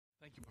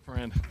Thank you, my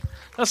friend.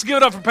 Let's give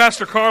it up for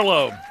Pastor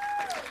Carlo.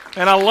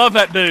 And I love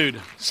that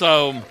dude.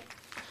 So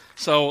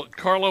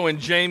Carlo and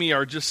Jamie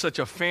are just such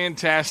a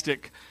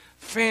fantastic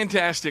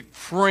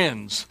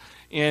friends.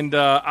 And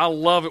I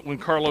love it when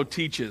Carlo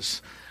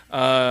teaches.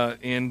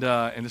 And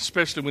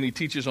especially when he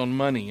teaches on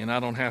money, and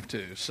I don't have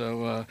to.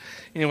 So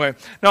anyway,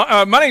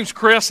 now my name's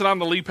Chris, and I'm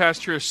the lead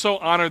pastor. I'm so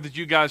honored that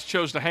you guys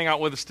chose to hang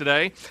out with us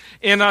today.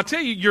 And I'll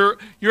tell you,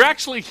 you're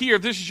actually here.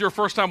 This is your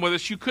first time with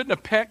us. You couldn't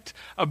have picked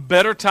a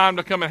better time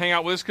to come and hang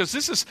out with us because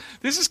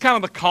this is kind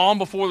of the calm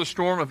before the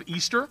storm of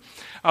Easter.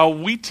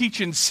 We teach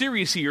in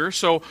series here,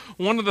 so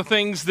one of the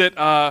things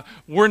that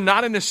we're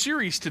not in a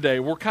series today,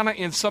 we're kind of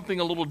in something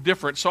a little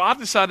different. So I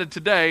decided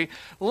today,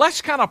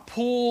 let's kind of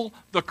pull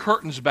the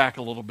curtains back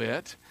a little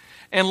bit,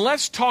 and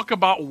let's talk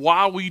about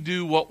why we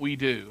do what we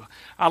do.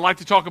 I'd like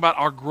to talk about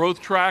our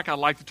growth track. I'd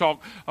like to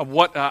talk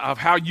of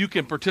how you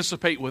can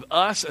participate with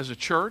us as a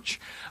church,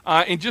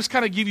 and just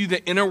kind of give you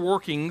the inner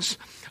workings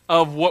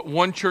of what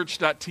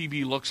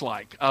onechurch.tv looks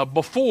like.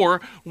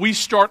 Before we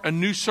start a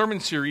new sermon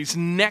series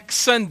next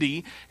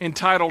Sunday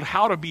entitled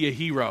How to Be a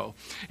Hero.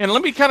 And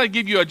let me kind of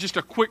give you just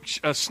a quick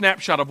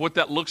snapshot of what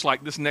that looks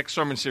like, this next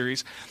sermon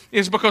series,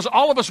 is because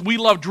all of us, we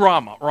love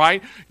drama,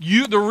 right?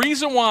 The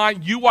reason why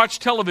you watch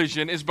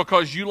television is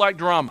because you like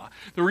drama.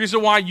 The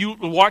reason why you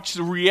watch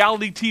the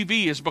reality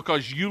TV is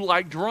because you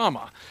like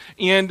drama.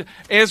 And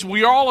as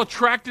we are all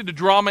attracted to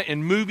drama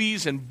in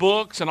movies and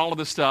books and all of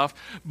this stuff,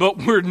 but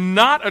we're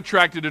not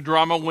attracted to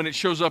drama when it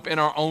shows up in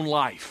our own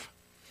life.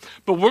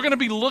 But we're going to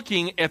be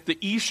looking at the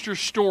Easter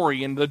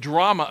story and the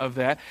drama of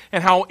that,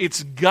 and how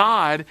it's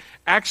God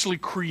actually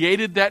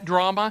created that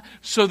drama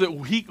so that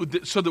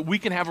we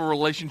can have a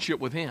relationship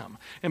with Him,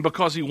 and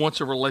because He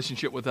wants a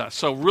relationship with us.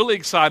 So really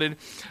excited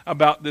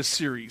about this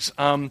series.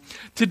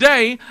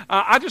 Today,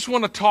 I just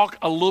want to talk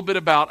a little bit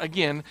about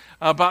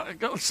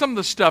some of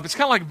the stuff. It's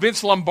kind of like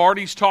Vince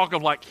Lombardi's talk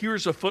of like,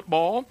 here's a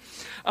football.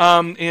 So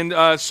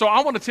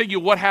I want to tell you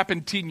what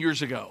happened 10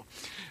 years ago.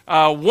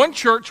 One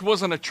church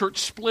wasn't a church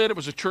split, it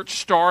was a church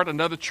start.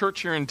 Another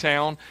church here in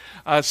town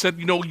said,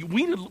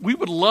 we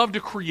would love to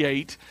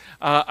create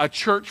a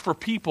church for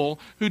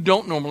people who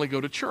don't normally go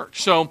to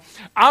church. So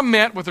I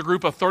met with a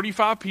group of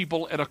 35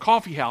 people at a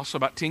coffee house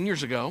about 10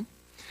 years ago,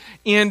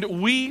 and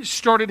we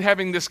started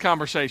having this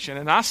conversation.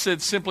 And I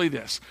said simply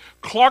this: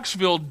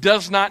 Clarksville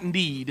does not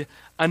need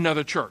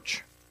another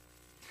church.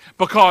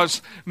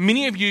 Because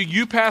many of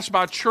you pass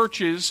by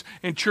churches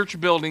and church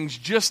buildings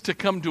just to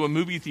come to a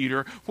movie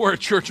theater where a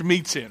church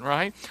meets in,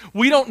 right?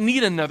 We don't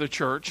need another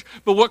church,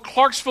 but what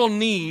Clarksville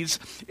needs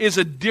is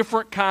a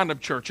different kind of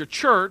church. A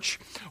church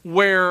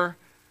where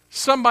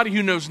somebody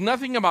who knows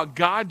nothing about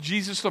God,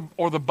 Jesus,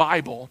 or the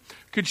Bible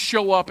could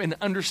show up and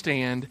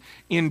understand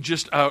in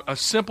just a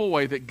simple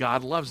way that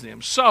God loves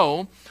them.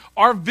 So,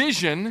 our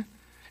vision,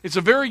 it's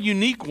a very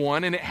unique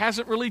one, and it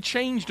hasn't really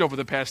changed over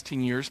the past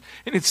 10 years,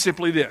 and it's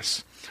simply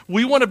this.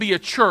 We want to be a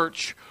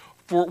church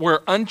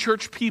where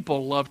unchurched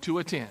people love to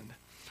attend.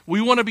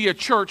 We want to be a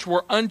church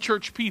where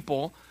unchurched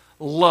people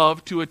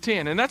love to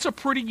attend, and that's a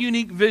pretty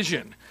unique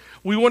vision.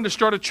 We wanted to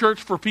start a church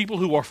for people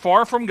who are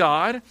far from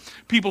God,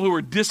 people who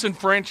are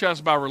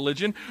disenfranchised by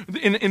religion.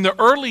 In the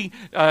early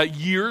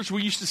years,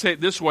 we used to say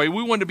it this way: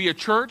 we wanted to be a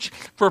church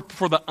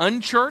for the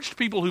unchurched,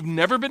 people who've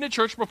never been to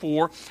church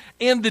before,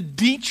 and the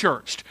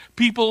de-churched,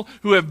 people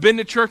who have been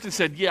to church and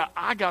said, yeah,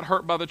 I got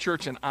hurt by the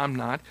church and I'm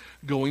not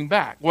going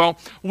back. Well,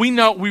 we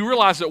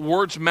realize that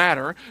words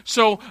matter.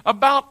 So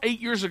about 8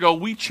 years ago,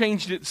 we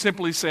changed it,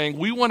 simply saying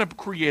we want to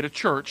create a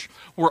church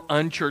where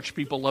unchurched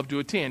people love to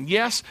attend.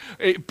 Yes,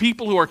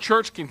 people who are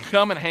church can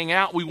come and hang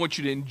out. We want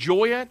you to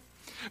enjoy it.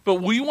 But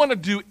we want to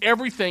do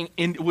everything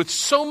with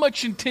so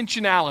much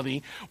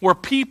intentionality where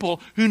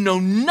people who know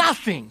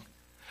nothing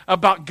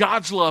about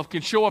God's love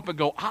can show up and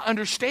go, I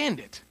understand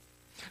it.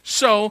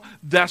 So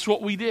that's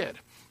what we did.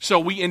 So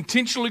we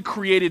intentionally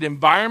created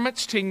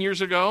environments 10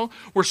 years ago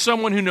where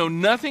someone who knew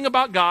nothing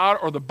about God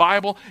or the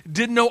Bible,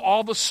 didn't know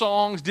all the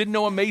songs, didn't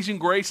know Amazing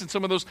Grace and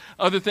some of those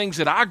other things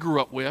that I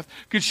grew up with,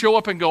 could show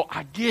up and go,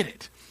 I get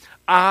it.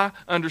 I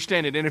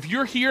understand it. And if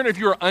you're here and if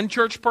you're an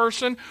unchurched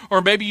person,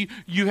 or maybe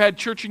you had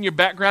church in your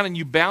background and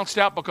you bounced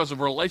out because of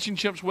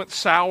relationships went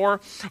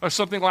sour or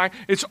something like,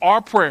 it's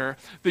our prayer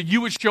that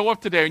you would show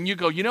up today and you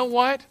go, you know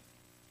what?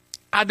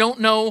 I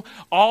don't know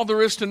all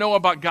there is to know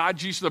about God,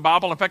 Jesus, the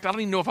Bible. In fact, I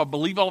don't even know if I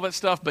believe all that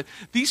stuff, but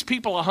these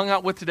people I hung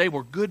out with today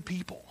were good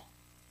people.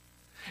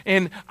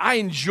 And I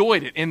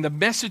enjoyed it, and the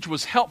message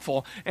was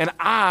helpful, and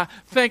I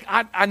think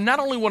I not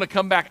only want to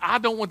come back, I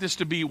don't want this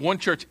to be one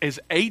church as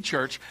a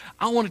church,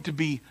 I want it to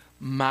be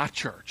my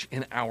church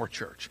and our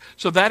church.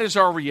 So that is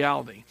our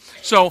reality.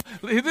 So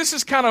this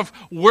is kind of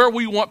where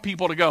we want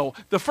people to go.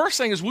 The first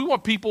thing is we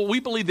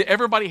believe that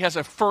everybody has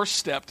a first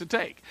step to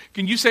take.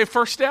 Can you say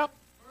first step?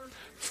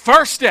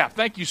 First step.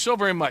 Thank you so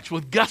very much.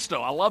 With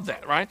gusto. I love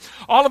that, right?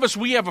 All of us,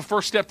 we have a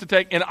first step to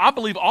take. And I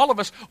believe all of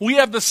us, we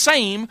have the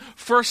same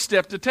first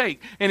step to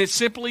take. And it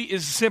simply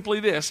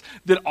this,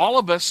 that all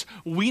of us,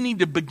 we need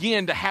to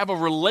begin to have a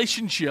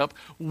relationship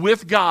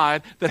with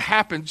God that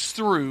happens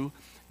through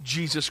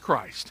Jesus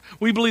Christ.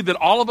 We believe that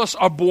all of us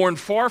are born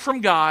far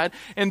from God,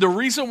 and the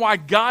reason why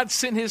God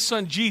sent his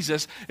son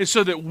Jesus is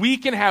so that we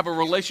can have a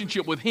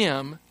relationship with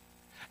him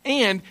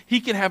and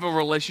he can have a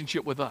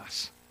relationship with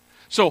us.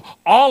 So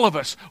all of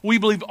us, we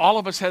believe all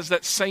of us has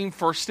that same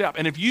first step.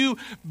 And if you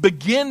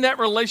begin that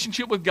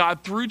relationship with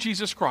God through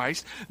Jesus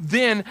Christ,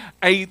 then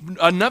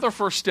another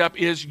first step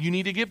is you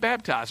need to get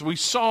baptized. We've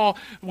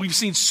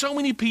seen so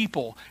many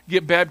people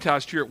get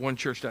baptized here at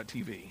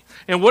onechurch.tv.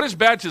 And what is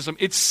baptism?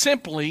 It's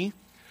simply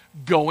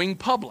going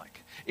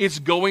public. It's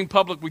going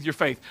public with your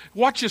faith.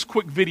 Watch this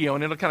quick video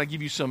and it'll kind of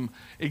give you some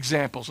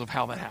examples of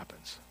how that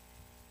happens.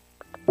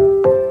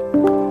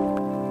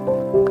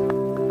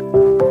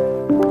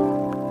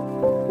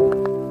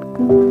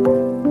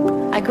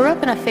 I grew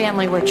up in a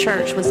family where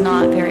church was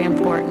not very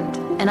important,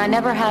 and I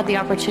never had the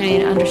opportunity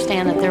to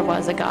understand that there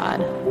was a God.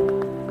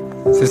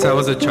 Since I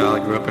was a child,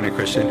 I grew up in a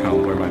Christian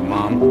home where my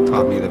mom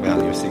taught me the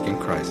value of seeking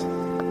Christ.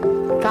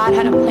 God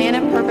had a plan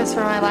and purpose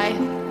for my life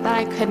that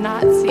I could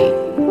not see.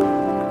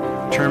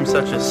 Terms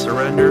such as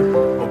surrender,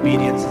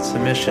 obedience, and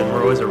submission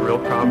were always a real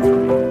problem for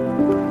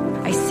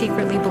me. I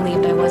secretly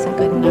believed I wasn't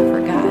good enough for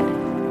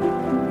God.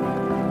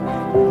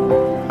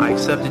 I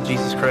accepted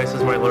Jesus Christ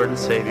as my Lord and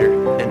Savior,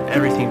 and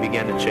everything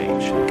began to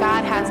change.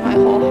 God has my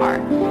whole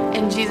heart,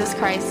 and Jesus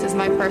Christ is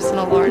my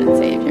personal Lord and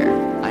Savior.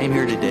 I am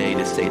here today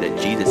to say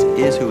that Jesus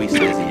is who he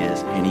says he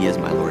is, and he is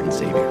my Lord and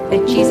Savior.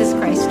 That Jesus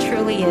Christ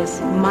truly is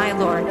my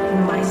Lord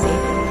and my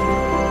Savior.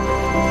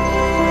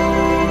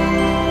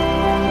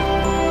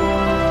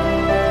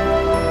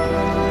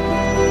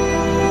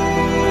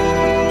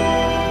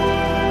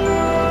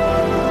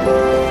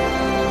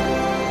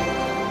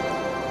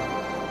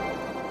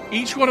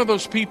 Each one of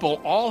those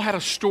people all had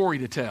a story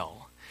to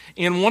tell.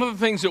 And one of the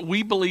things that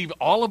we believe,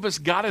 all of us,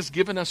 God has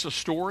given us a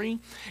story,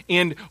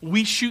 and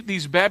we shoot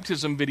these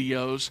baptism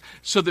videos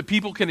so that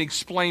people can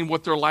explain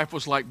what their life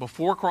was like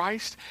before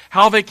Christ,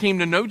 how they came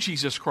to know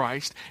Jesus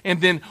Christ, and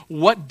then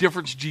what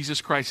difference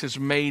Jesus Christ has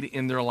made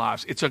in their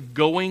lives. It's a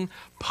going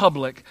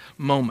public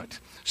moment.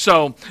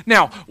 So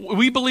now,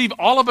 we believe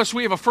all of us,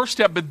 we have a first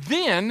step, but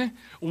then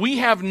we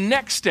have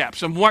next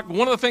steps. And one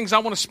of the things I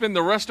want to spend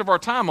the rest of our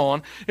time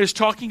on is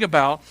talking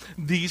about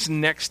these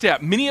next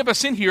steps. Many of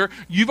us in here,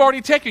 you've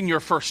already taken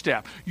your first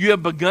step. You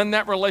have begun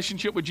that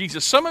relationship with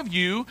Jesus. Some of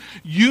you,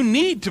 you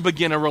need to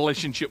begin a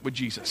relationship with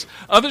Jesus.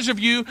 Others of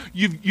you,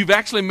 you've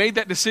actually made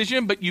that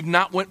decision, but you've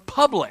not went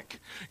public.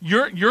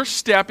 Your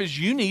step is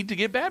you need to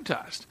get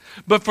baptized.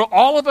 But for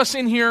all of us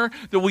in here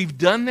that we've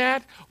done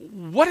that,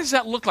 what does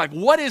that look like?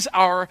 What is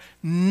our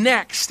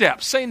next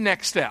step? Say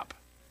next step.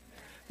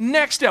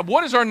 Next step.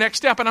 What is our next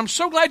step? And I'm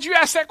so glad you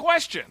asked that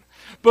question,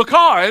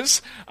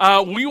 because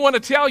we want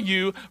to tell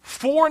you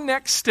 4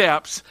 next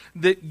steps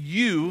that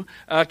you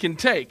can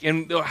take.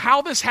 And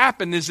how this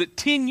happened is that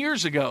 10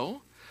 years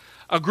ago,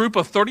 a group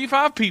of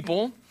 35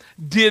 people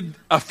did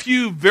a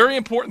few very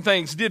important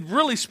things, did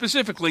really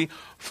specifically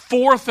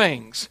 4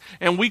 things,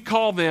 and we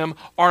call them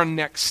our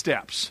next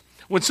steps.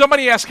 When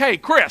somebody asks, hey,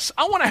 Chris,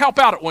 I want to help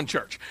out at One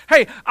Church.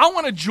 Hey, I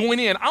want to join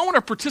in. I want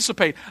to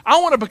participate. I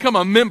want to become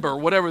a member,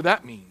 whatever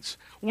that means.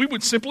 We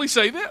would simply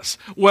say this.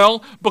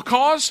 Well,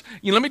 because,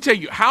 let me tell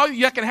you, how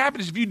that can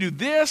happen is if you do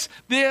this,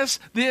 this,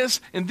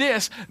 this, and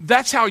this,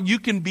 that's how you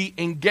can be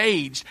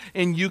engaged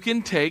and you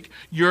can take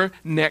your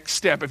next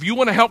step. If you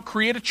want to help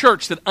create a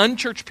church that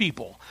unchurched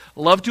people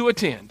love to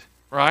attend,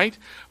 right?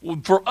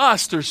 Well, for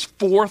us, there's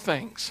 4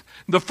 things.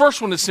 The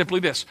first one is simply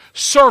this: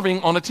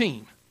 serving on a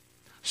team.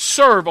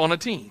 Serve on a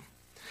team.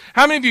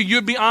 How many of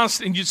you'd be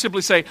honest and you'd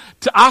simply say,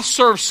 I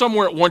serve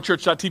somewhere at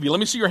onechurch.tv. Let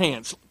me see your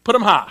hands. Put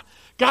them high.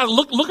 God,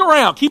 look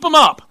around. Keep them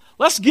up.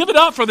 Let's give it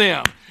up for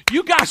them.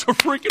 You guys are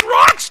freaking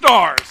rock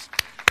stars.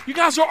 You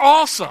guys are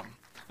awesome.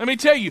 Let me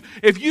tell you,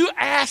 if you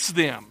ask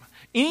them,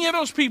 any of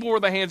those people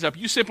with their hands up,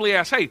 you simply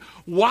ask, hey,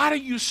 why do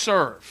you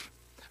serve?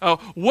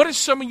 What is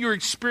some of your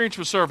experience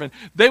with serving?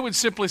 They would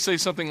simply say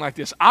something like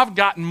this: I've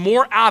gotten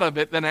more out of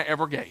it than I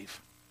ever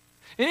gave.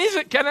 And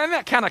isn't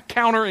that kind of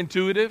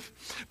counterintuitive?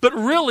 But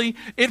really,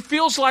 it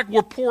feels like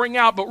we're pouring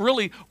out, but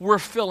really, we're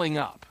filling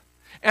up.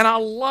 And I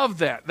love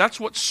that. That's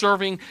what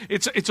serving,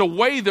 it's a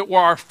way that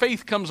where our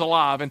faith comes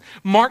alive. And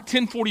Mark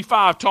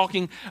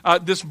 10:45,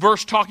 this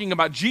verse talking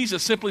about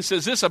Jesus, simply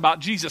says this about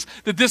Jesus,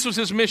 that this was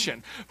his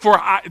mission.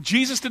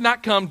 Jesus did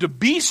not come to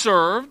be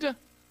served,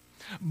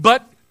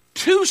 but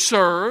to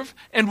serve,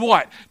 and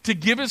what? To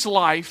give his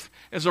life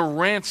as a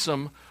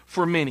ransom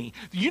for many.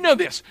 You know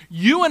this.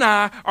 You and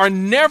I are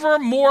never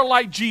more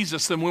like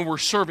Jesus than when we're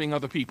serving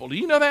other people. Do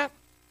you know that?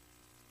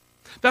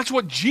 That's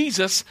what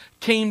Jesus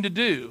came to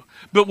do.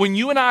 But when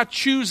you and I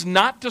choose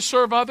not to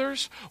serve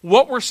others,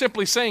 what we're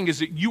simply saying is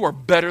that you are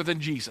better than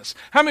Jesus.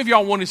 How many of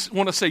y'all want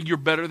to say you're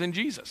better than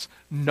Jesus?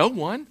 No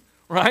one,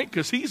 right?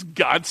 Because he's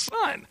God's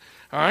son,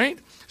 all right?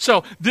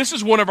 So this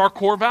is one of our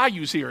core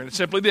values here, and it's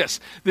simply this: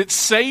 that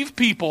save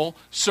people,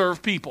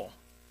 serve people.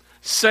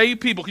 Save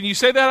people. Can you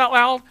say that out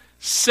loud?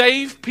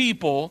 Save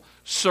people,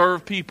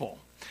 serve people.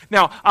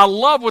 Now, I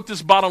love what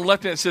this bottom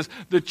left hand says.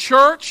 The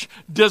church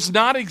does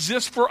not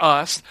exist for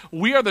us.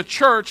 We are the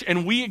church,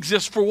 and we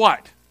exist for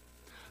what?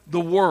 the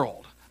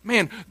world.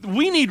 Man,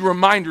 we need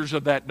reminders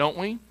of that, don't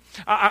we?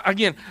 I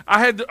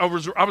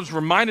was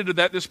reminded of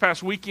that this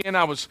past weekend.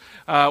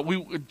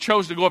 We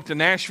chose to go up to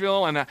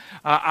Nashville, and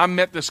I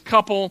met this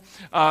couple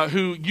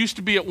who used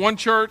to be at one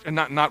church, and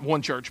not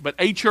one church, but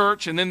a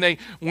church, and then they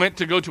went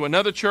to go to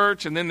another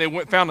church, and then they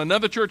found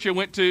another church they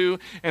went to,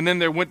 and then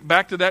they went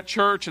back to that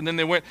church, and then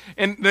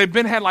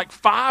they've had like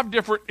 5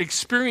 different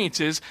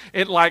experiences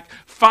at like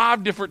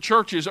 5 different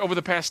churches over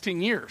the past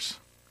 10 years.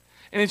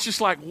 And it's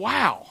just like,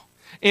 wow.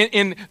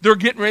 And they're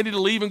getting ready to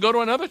leave and go to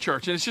another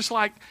church, and it's just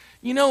like,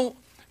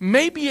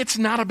 maybe it's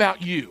not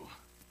about you.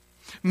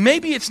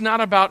 Maybe it's not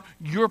about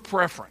your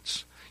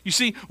preference. You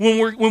see,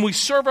 when we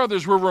serve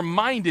others, we're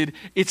reminded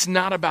it's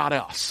not about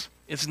us.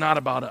 It's not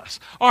about us.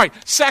 All right,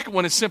 second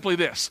one is simply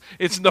this.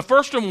 The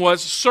first one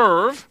was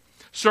serve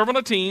on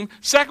a team.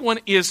 Second one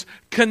is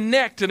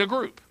connect in a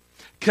group.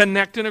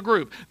 Connect in a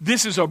group.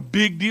 This is a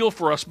big deal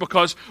for us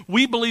because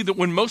we believe that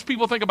when most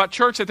people think about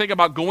church, they think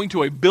about going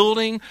to a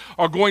building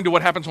or going to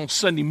what happens on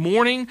Sunday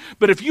morning.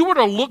 But if you were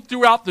to look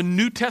throughout the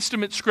New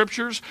Testament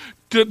scriptures,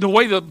 the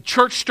way the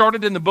church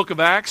started in the book of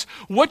Acts,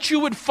 what you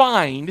would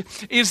find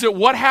is that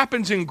what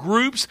happens in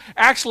groups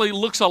actually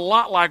looks a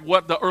lot like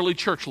what the early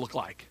church looked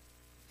like.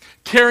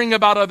 Caring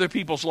about other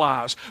people's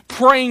lives,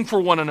 praying for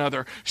one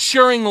another,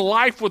 sharing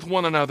life with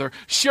one another,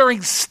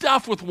 sharing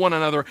stuff with one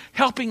another,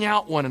 helping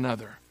out one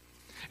another.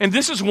 And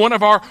this is one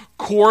of our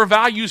core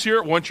values here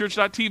at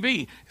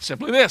onechurch.tv.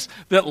 Simply this,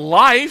 that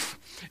life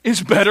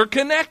is better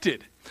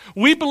connected.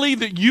 We believe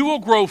that you will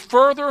grow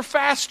further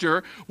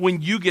faster when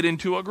you get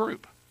into a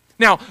group.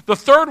 Now, the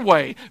third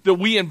way that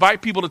we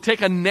invite people to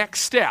take a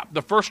next step,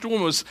 the first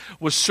one was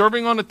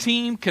serving on a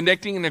team,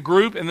 connecting in a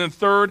group, and then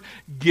third,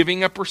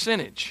 giving a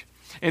percentage.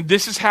 And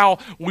this is how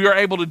we are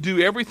able to do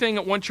everything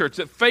at One Church,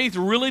 that faith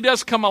really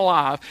does come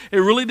alive. It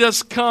really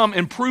does come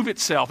and prove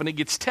itself, and it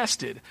gets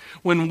tested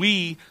when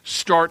we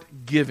start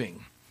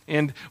giving.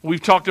 And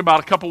we've talked about,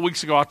 a couple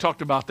weeks ago, I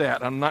talked about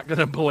that. I'm not going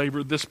to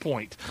belabor this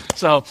point.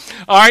 So,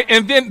 all right,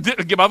 and then,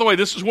 by the way,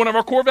 this is one of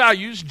our core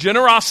values,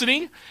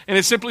 generosity. And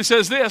it simply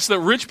says this, that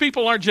rich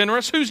people aren't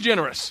generous. Who's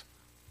generous?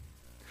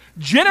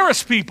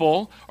 Generous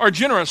people are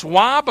generous.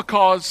 Why?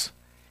 Because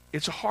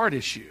it's a heart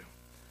issue.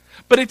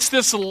 But it's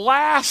this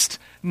last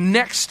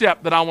next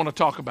step that I want to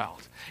talk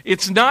about.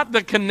 It's not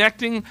the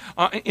connecting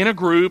in a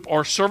group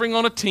or serving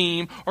on a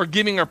team or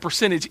giving a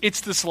percentage. It's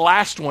this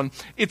last one.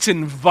 It's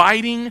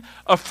inviting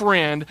a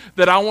friend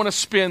that I want to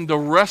spend the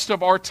rest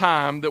of our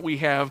time that we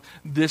have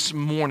this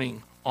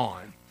morning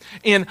on.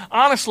 And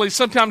honestly,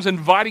 sometimes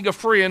inviting a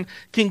friend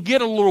can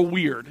get a little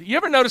weird. You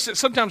ever notice that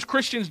sometimes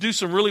Christians do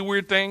some really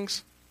weird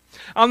things?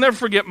 I'll never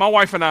forget, my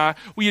wife and I,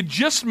 we had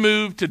just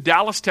moved to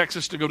Dallas,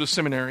 Texas to go to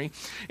seminary,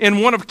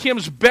 and one of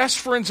Kim's best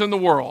friends in the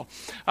world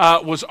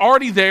was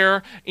already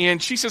there,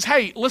 and she says,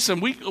 hey, listen,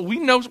 we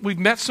know we've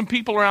met some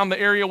people around the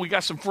area, we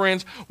got some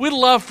friends, we'd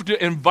love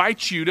to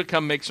invite you to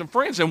come make some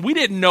friends, and we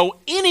didn't know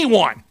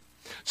anyone.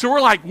 So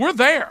we're like, we're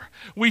there.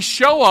 We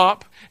show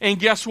up, and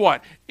guess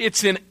what?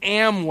 It's an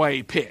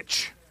Amway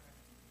pitch,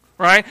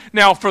 right?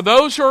 Now, for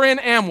those who are in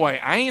Amway,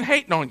 I ain't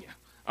hating on you.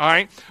 All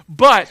right,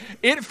 but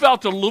it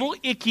felt a little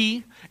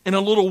icky and a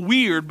little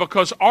weird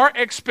because our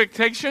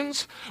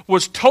expectations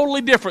was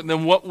totally different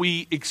than what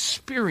we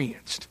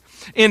experienced.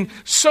 And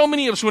so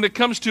many of us, when it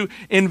comes to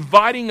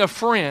inviting a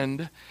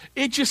friend,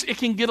 it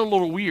can get a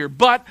little weird.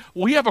 But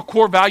we have a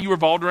core value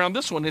revolved around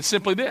this one. It's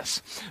simply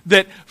this,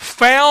 that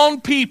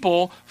found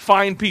people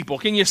find people.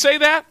 Can you say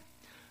that?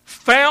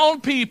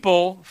 Found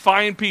people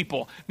find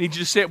people. I need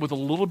you to say it with a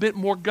little bit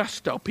more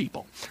gusto,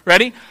 people.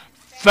 Ready?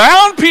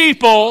 Found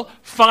people,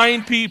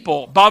 find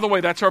people. By the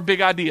way, that's our big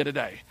idea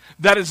today.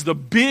 That is the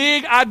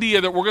big idea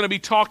that we're going to be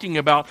talking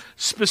about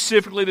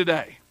specifically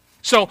today.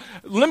 So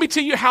let me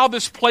tell you how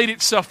this played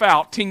itself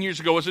out 10 years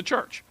ago as a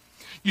church.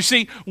 You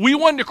see, we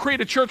wanted to create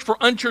a church for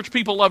unchurched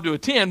people love to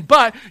attend,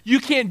 but you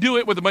can't do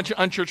it with a bunch of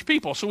unchurched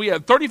people. So we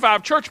had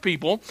 35 church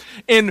people,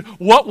 and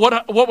what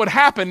would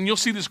happen, and you'll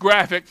see this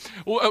graphic,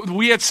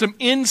 we had some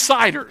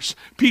insiders,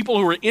 people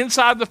who were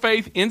inside the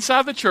faith,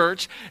 inside the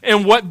church,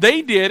 and what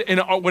they did,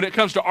 and when it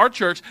comes to our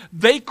church,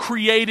 they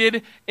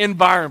created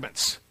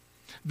environments.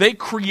 They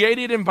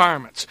created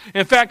environments.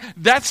 In fact,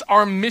 that's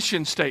our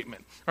mission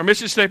statement. Our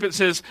mission statement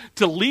says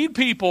to lead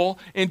people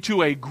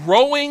into a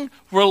growing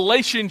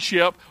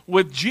relationship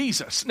with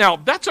Jesus. Now,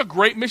 that's a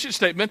great mission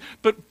statement,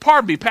 but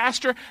pardon me,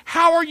 Pastor,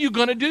 how are you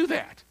going to do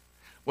that?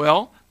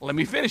 Well, let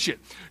me finish it.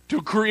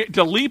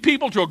 To lead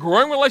people to a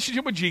growing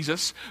relationship with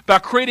Jesus by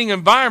creating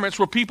environments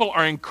where people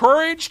are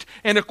encouraged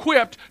and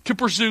equipped to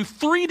pursue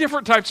 3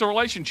 different types of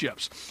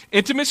relationships: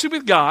 intimacy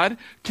with God,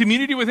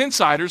 community with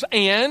insiders,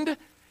 and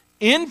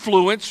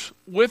influence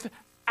with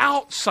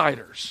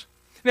outsiders.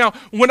 Now,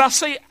 when I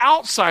say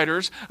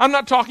outsiders, I'm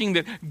not talking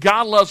that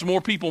God loves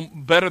more people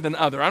better than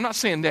others. I'm not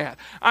saying that.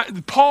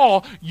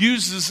 Paul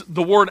uses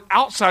the word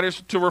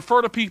outsiders to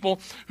refer to people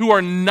who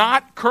are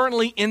not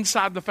currently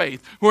inside the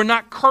faith, who are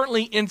not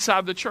currently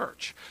inside the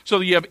church. So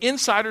you have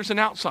insiders and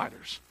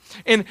outsiders.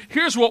 And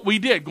here's what we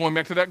did, going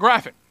back to that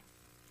graphic.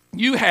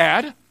 You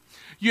had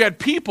you had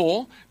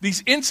people,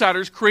 these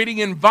insiders, creating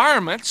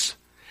environments,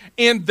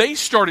 and they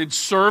started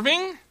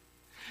serving,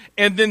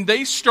 and then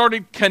they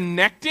started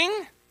connecting,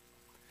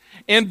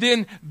 and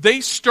then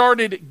they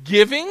started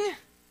giving,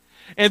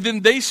 and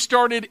then they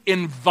started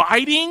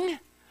inviting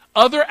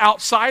other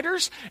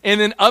outsiders,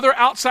 and then other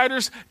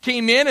outsiders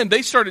came in and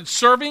they started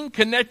serving,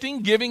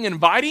 connecting, giving,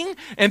 inviting.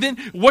 And then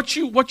what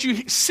you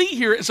see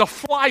here is a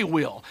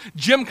flywheel.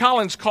 Jim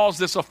Collins calls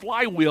this a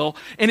flywheel,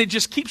 and it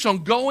just keeps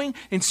on going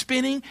and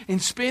spinning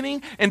and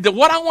spinning. And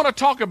what I want to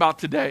talk about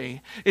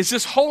today is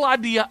this whole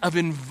idea of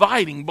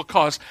inviting,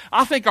 because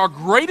I think our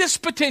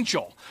greatest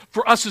potential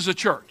for us as a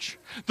church,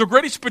 the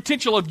greatest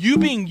potential of you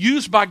being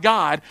used by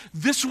God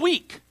this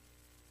week,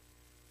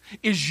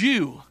 is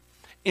you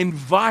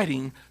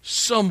inviting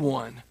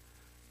someone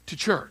to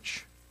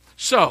church.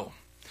 So,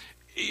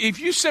 if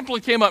you simply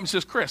came up and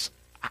says, Chris,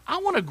 I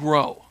want to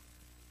grow.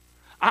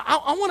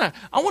 I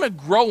want to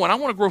grow, and I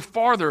want to grow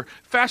farther,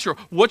 faster.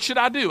 What should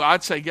I do?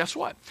 I'd say, guess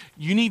what?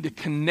 You need to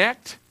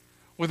connect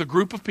with a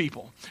group of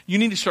people. You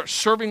need to start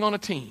serving on a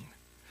team.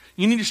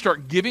 You need to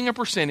start giving a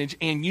percentage,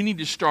 and you need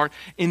to start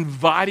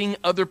inviting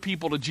other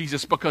people to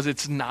Jesus, because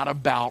it's not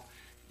about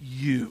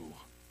you.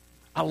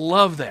 I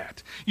love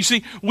that. You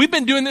see, we've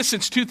been doing this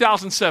since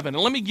 2007.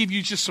 And let me give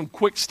you just some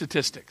quick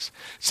statistics.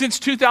 Since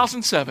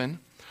 2007,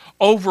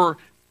 over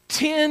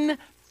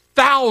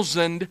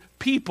 10,000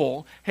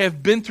 people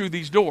have been through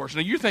these doors.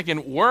 Now, you're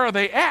thinking, where are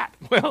they at?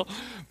 Well,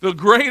 the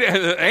great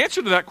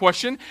answer to that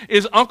question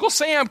is Uncle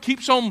Sam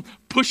keeps on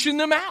pushing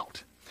them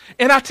out.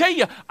 And I tell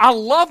you, I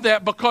love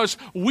that, because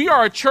we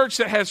are a church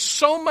that has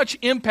so much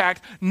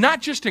impact, not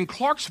just in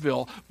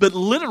Clarksville, but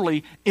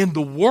literally in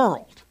the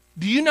world.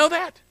 Do you know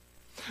that?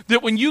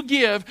 That when you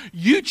give,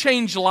 you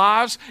change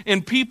lives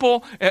in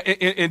people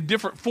in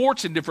different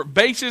forts, in different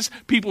bases,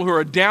 people who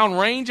are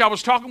downrange. I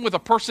was talking with a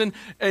person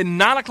in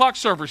 9 o'clock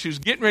service who's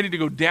getting ready to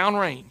go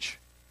downrange.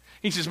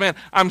 He says, man,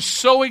 I'm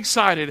so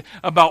excited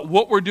about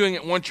what we're doing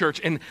at One Church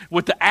and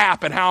with the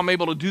app and how I'm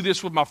able to do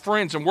this with my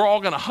friends, and we're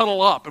all going to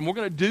huddle up and we're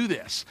going to do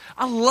this.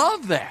 I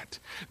love that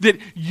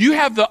you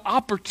have the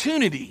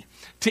opportunity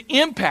to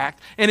impact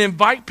and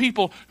invite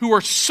people who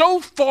are so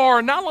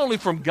far, not only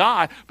from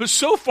God, but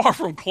so far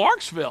from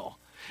Clarksville,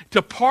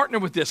 to partner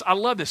with this. I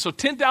love this. So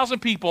 10,000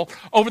 people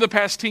over the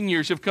past 10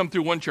 years have come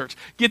through One Church.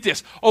 Get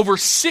this, over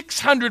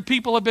 600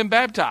 people have been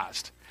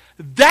baptized.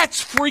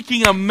 That's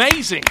freaking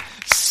amazing.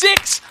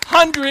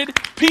 600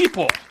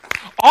 people.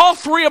 All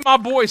 3 of my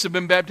boys have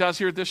been baptized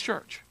here at this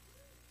church.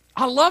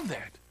 I love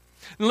that.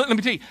 Let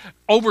me tell you,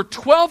 over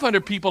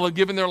 1,200 people have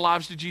given their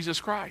lives to Jesus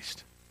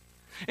Christ.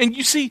 And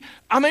you see,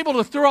 I'm able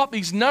to throw out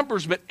these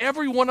numbers, but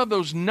every one of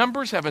those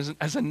numbers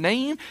has a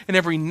name, and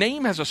every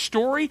name has a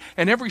story,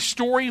 and every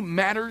story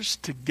matters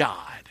to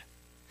God.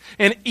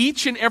 And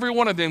each and every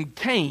one of them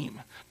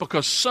came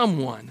because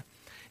someone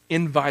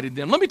invited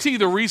them. Let me tell you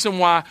the reason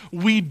why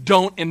we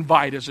don't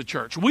invite as a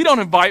church. We don't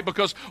invite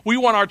because we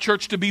want our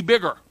church to be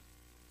bigger.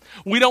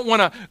 We don't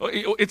want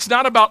to, it's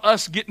not about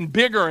us getting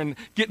bigger and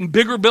getting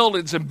bigger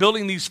buildings and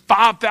building these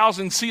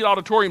 5,000 seat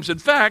auditoriums. In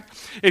fact,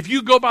 if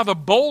you go by the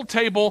bowl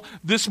table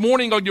this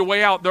morning on your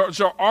way out, there's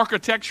our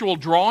architectural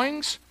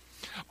drawings.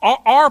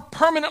 Our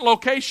permanent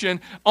location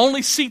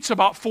only seats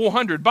about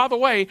 400. By the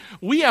way,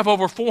 we have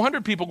over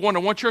 400 people going to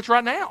One Church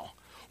right now.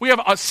 We have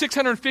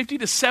 650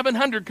 to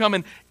 700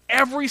 coming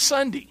every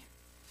Sunday.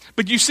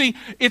 But you see,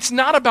 it's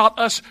not about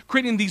us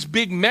creating these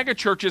big mega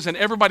churches and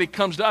everybody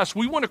comes to us.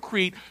 We want to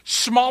create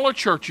smaller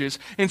churches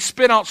and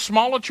spin out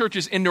smaller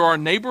churches into our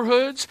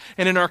neighborhoods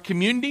and in our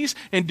communities,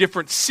 in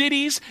different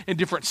cities, in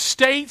different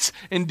states,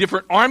 in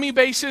different army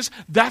bases.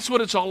 That's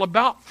what it's all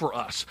about for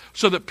us,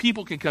 so that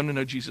people can come to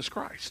know Jesus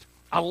Christ.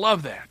 I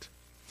love that.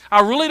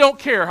 I really don't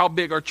care how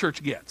big our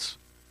church gets.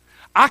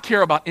 I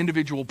care about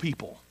individual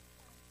people.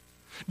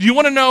 Do you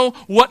want to know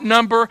what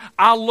number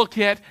I look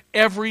at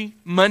every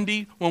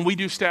Monday when we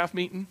do staff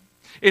meeting?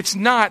 It's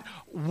not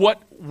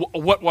what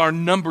our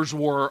numbers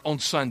were on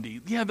Sunday.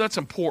 Yeah, that's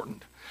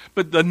important.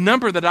 But the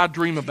number that I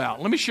dream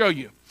about, let me show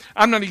you.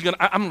 I'm going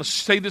to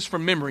say this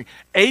from memory.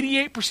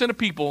 88% of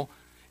people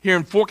here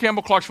in Fort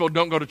Campbell, Clarksville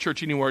don't go to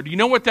church anywhere. Do you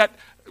know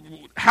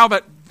how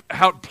it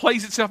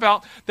plays itself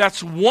out?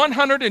 That's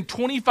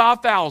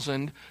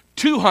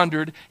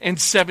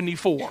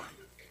 125,274.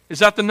 Is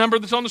that the number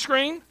that's on the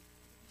screen?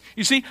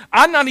 You see,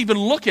 I'm not even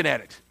looking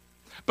at it,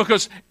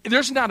 because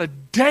there's not a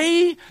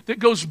day that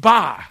goes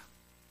by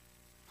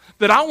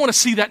that I want to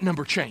see that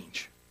number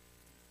change.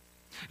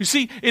 You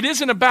see, it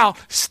isn't about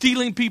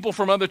stealing people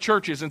from other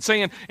churches and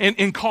saying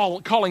and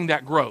calling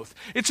that growth.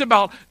 It's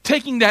about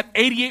taking that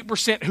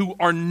 88% who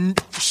are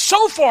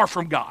so far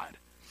from God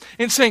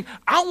and saying,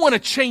 I want to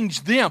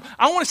change them.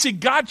 I want to see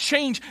God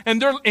change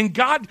and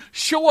God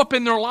show up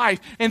in their life,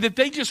 and that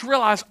they just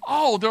realize,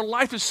 oh, their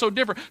life is so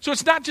different. So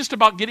it's not just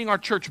about getting our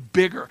church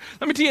bigger.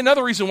 Let me tell you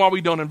another reason why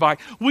we don't invite.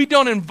 We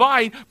don't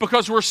invite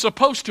because we're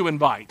supposed to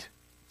invite.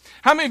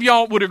 How many of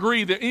y'all would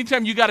agree that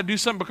anytime you got to do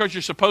something because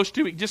you're supposed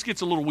to, it just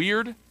gets a little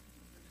weird?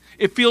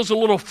 It feels a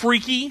little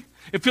freaky.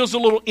 It feels a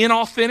little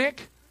inauthentic.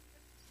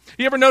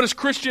 You ever notice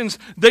Christians,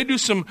 they do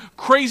some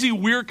crazy,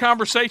 weird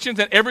conversations,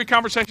 and every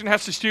conversation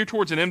has to steer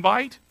towards an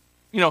invite?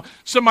 You know,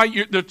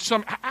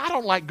 I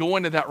don't like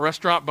going to that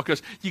restaurant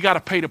because you got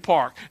to pay to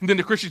park. And then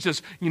the Christian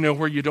says, you know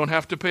where you don't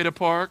have to pay to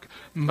park?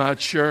 My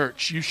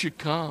church. You should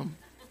come.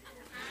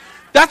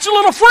 That's a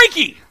little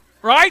freaky,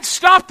 right?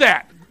 Stop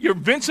that. You're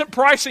Vincent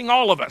Pricing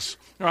all of us,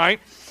 right?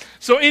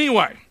 So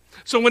anyway,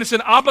 so when it's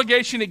an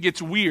obligation, it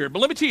gets weird. But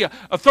let me tell you,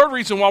 a third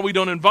reason why we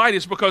don't invite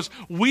is because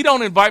we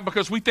don't invite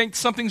because we think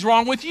something's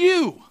wrong with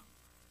you.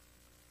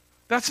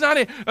 That's not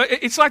it.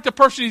 It's like the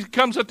person who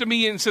comes up to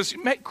me and says,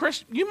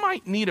 Chris, you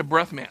might need a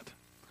breath mint.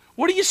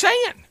 What are you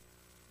saying?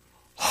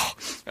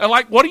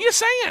 Like, what are you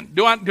saying?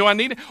 Do I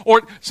need it?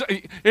 Or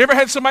you ever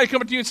had somebody come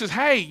up to you and says,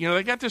 hey, you know,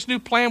 they got this new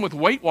plan with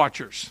Weight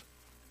Watchers.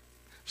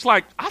 It's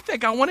like, I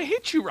think I want to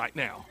hit you right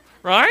now,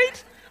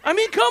 right? I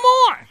mean, come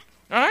on.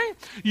 All right?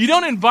 You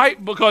don't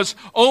invite because,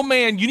 oh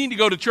man, you need to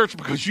go to church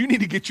because you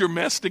need to get your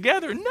mess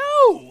together.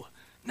 No.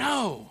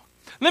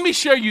 Let me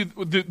show you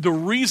the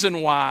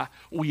reason why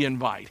we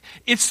invite.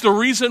 It's the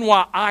reason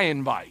why I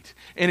invite.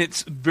 And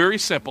it's very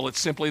simple. It's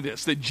simply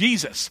this, that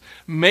Jesus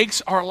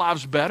makes our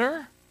lives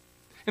better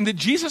and that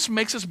Jesus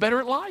makes us better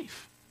at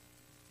life.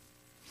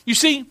 You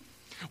see,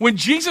 when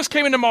Jesus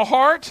came into my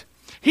heart,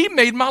 he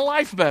made my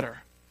life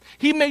better.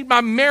 He made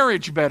my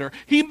marriage better.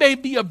 He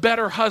made me a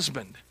better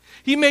husband.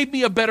 He made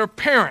me a better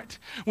parent.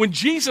 When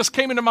Jesus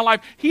came into my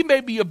life, he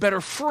made me a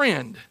better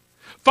friend.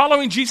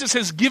 Following Jesus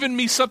has given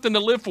me something to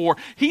live for.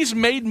 He's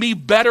made me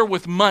better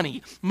with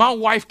money. My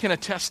wife can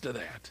attest to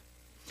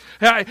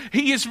that.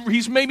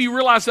 He's made me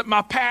realize that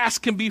my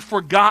past can be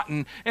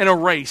forgotten and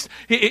erased.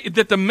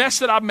 That the mess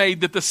that I've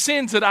made, that the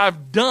sins that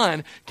I've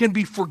done can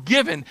be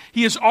forgiven.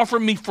 He has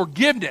offered me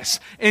forgiveness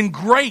and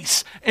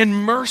grace and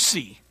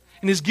mercy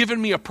and has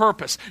given me a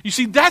purpose. You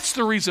see, that's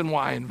the reason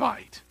why I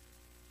invite.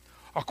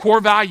 Our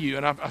core value,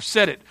 and I've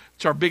said it,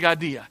 it's our big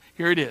idea.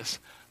 Here it is.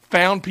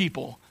 Found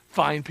people,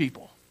 find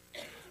people.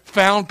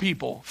 Found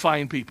people,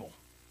 find people.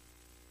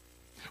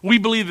 We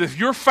believe that if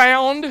you're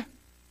found,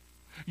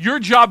 your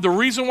job, the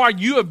reason why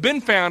you have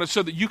been found is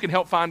so that you can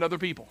help find other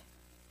people.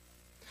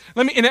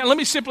 Let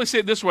me simply say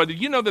it this way. Do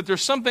you know that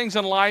there's some things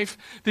in life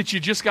that you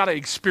just got to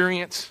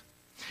experience?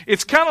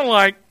 It's kind of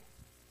like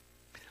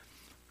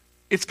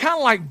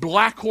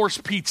Black Horse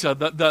pizza,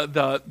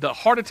 the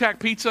heart attack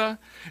pizza,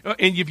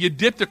 and if you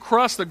dip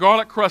the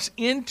garlic crust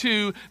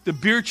into the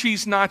beer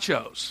cheese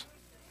nachos.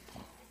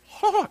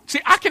 See,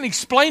 I can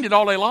explain it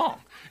all day long.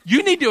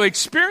 You need to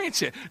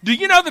experience it. Do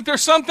you know that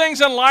there's some things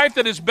in life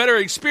that is better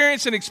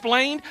experienced and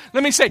explained?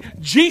 Let me say,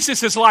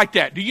 Jesus is like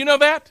that. Do you know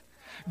that?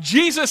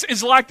 Jesus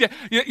is like that.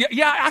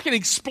 Yeah, I can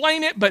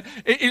explain it, but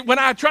when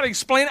I try to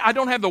explain it, I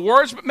don't have the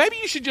words. But maybe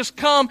you should just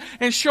come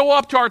and show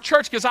up to our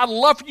church because I'd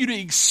love for you to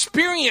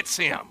experience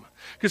him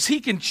because he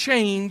can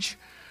change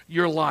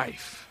your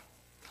life.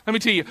 Let me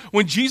tell you,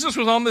 when Jesus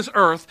was on this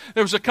earth,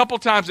 there was a couple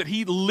times that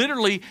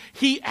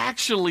he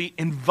actually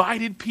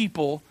invited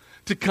people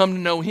to come to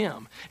know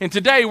him. And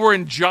today we're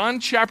in John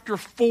chapter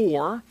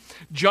 4,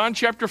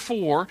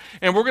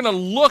 and we're going to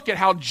look at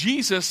how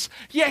Jesus,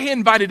 he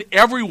invited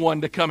everyone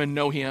to come and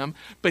know him,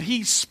 but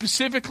he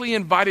specifically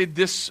invited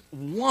this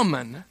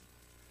woman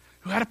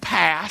who had a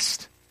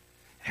past,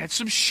 had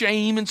some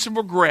shame and some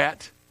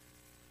regret.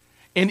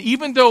 And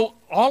even though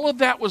all of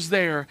that was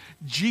there,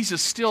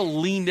 Jesus still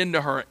leaned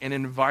into her and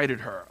invited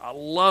her. I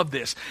love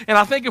this. And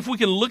I think if we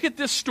can look at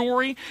this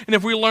story, and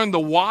if we learn the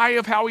why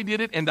of how he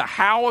did it, and the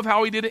how of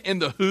how he did it, and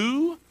the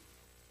who,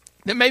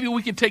 then maybe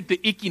we can take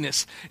the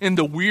ickiness and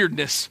the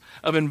weirdness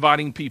of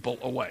inviting people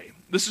away.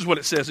 This is what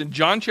it says in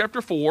John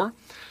chapter 4,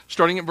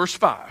 starting at verse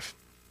 5.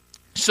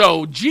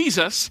 So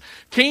Jesus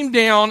came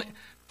down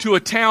to a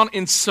town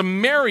in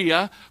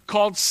Samaria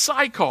called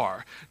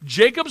Sychar.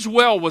 Jacob's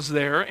well was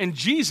there, and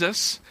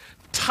Jesus,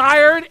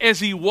 tired as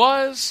he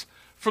was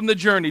from the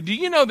journey. Do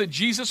you know that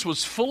Jesus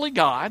was fully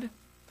God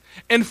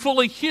and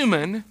fully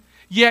human,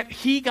 yet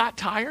he got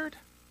tired?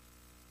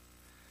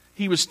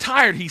 He was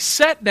tired. He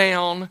sat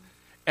down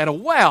at a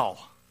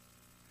well,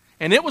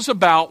 and it was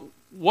about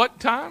what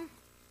time?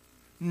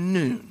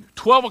 Noon.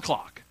 12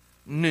 o'clock.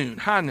 Noon.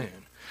 High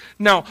noon.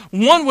 Now,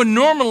 one would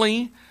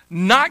normally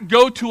not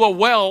go to a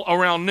well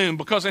around noon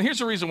because, and here's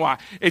the reason why.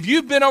 If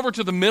you've been over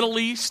to the Middle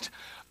East,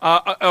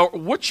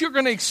 what you're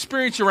going to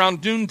experience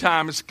around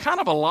noontime is kind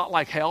of a lot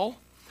like hell.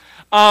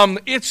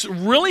 It's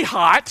really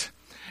hot,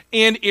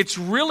 and it's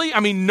really,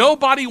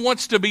 nobody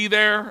wants to be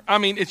there.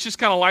 It's just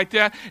kind of like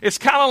that. It's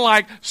kind of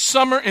like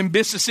summer in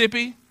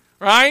Mississippi,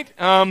 right?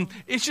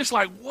 It's just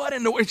like,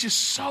 it's just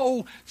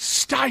so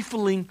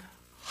stifling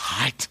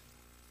hot.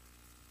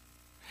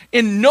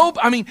 And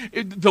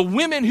the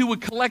women who would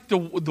collect the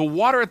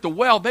water at the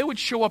well, they would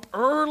show up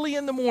early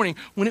in the morning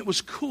when it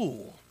was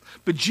cool.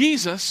 But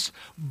Jesus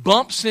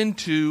bumps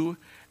into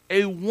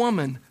a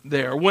woman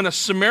there. When a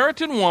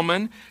Samaritan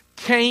woman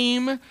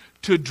came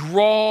to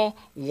draw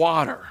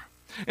water.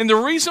 And the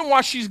reason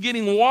why she's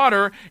getting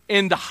water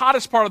in the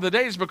hottest part of the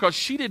day is because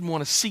she didn't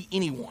want to see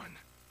anyone.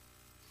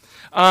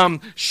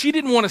 She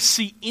didn't want to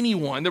see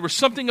anyone. There was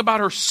something about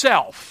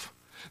herself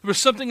There was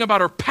something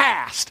about her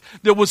past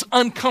that was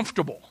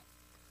uncomfortable.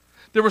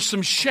 There was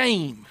some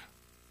shame.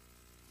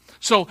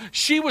 So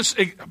she was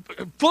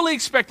fully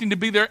expecting to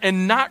be there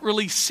and not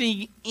really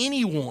see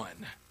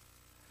anyone.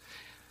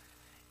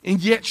 And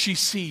yet she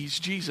sees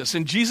Jesus.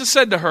 And Jesus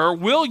said to her,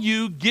 "Will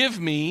you give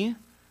me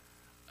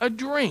a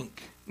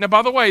drink?" Now,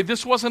 by the way,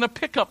 this wasn't a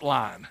pickup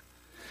line.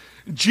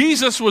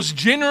 Jesus was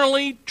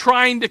generally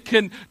trying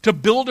to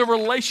build a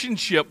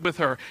relationship with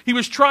her. He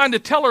was trying to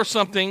tell her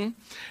something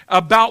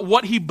about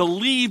what he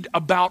believed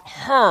about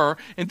her.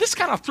 And this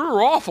kind of threw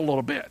her off a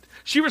little bit.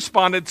 She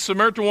responded, the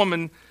Samaritan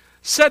woman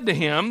said to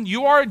him,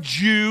 "You are a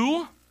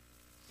Jew,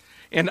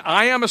 and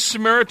I am a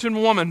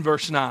Samaritan woman,"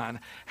 verse 9.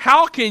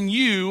 "How can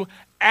you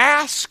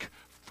ask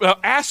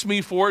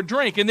me for a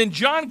drink?" And then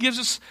John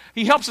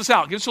he helps us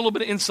out, gives us a little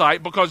bit of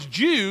insight, because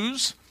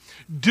Jews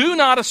do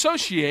not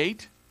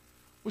associate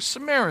with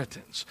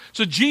Samaritans.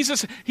 So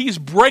Jesus, he's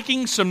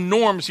breaking some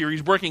norms here.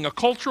 He's breaking a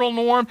cultural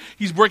norm.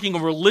 He's breaking a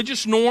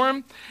religious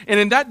norm. And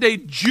in that day,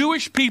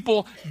 Jewish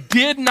people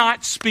did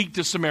not speak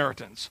to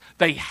Samaritans.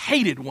 They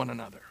hated one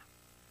another.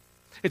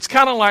 It's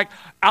kind of like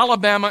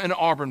Alabama and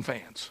Auburn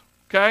fans,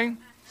 okay?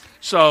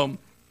 So,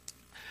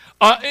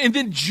 and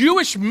then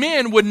Jewish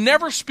men would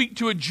never speak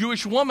to a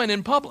Jewish woman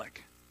in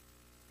public.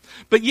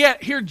 But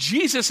yet, here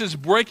Jesus is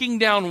breaking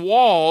down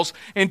walls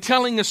and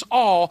telling us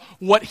all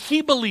what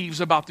he believes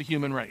about the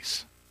human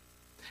race.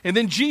 And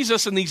then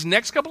Jesus, in these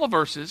next couple of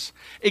verses,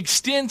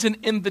 extends an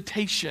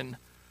invitation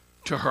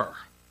to her.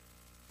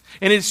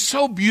 And it's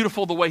so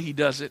beautiful the way he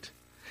does it.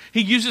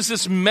 He uses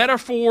this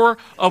metaphor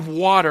of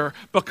water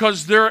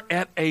because they're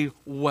at a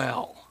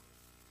well.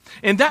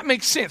 And that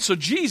makes sense. So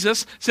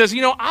Jesus says,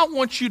 I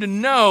want you to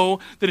know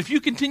that if you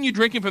continue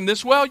drinking from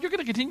this well, you're going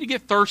to continue to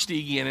get thirsty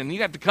again. And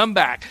you have to come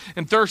back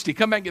and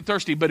get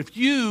thirsty. But if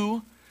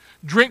you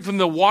drink from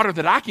the water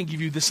that I can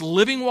give you, this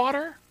living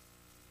water,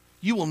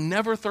 you will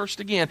never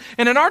thirst again.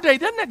 And in our day,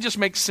 doesn't that just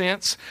make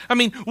sense? I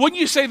mean, wouldn't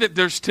you say that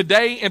there's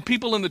today and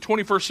people in the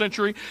 21st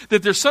century,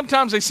 that there's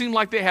sometimes they seem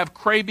like they have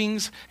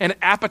cravings and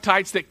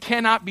appetites that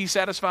cannot be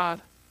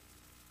satisfied?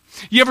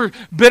 You ever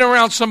been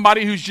around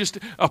somebody who's just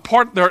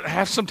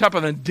has some type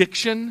of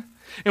addiction?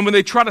 And when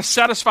they try to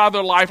satisfy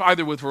their life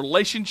either with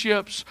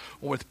relationships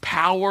or with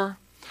power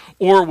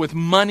or with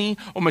money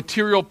or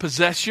material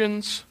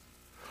possessions,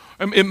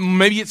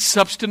 maybe it's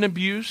substance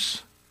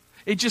abuse,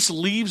 it just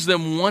leaves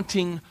them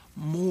wanting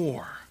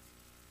more.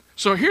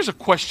 So here's a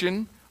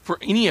question for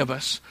any of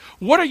us.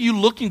 What are you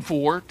looking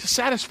for to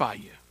satisfy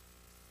you?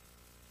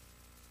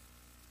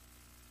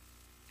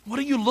 What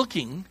are you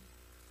looking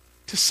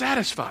to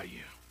satisfy you?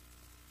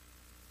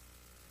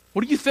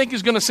 What do you think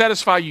is going to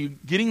satisfy you?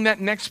 Getting that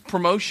next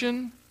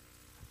promotion,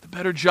 the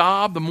better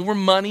job, the more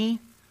money,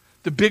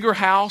 the bigger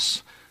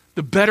house,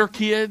 the better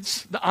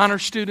kids, the honor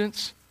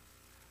students?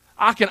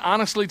 I can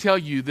honestly tell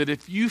you that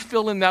if you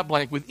fill in that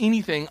blank with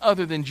anything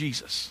other than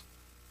Jesus,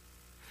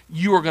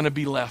 you are going to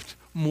be left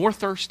more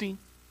thirsty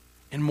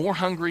and more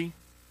hungry.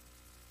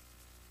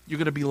 You're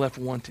going to be left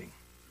wanting.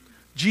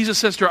 Jesus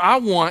says to her, "I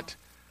want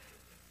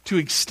to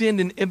extend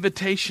an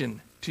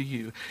invitation to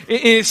you." And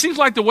it seems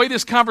like the way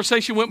this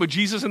conversation went with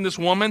Jesus and this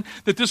woman,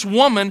 that this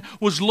woman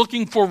was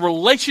looking for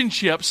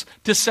relationships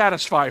to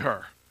satisfy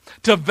her,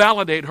 to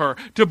validate her,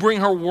 to bring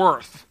her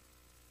worth.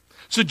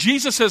 So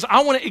Jesus says,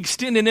 "I want to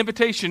extend an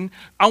invitation.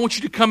 I want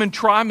you to come and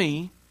try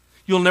me.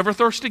 You'll never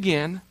thirst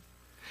again."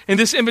 And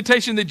this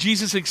invitation that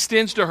Jesus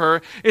extends to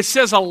her, it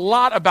says a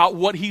lot about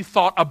what he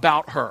thought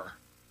about her.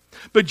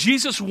 But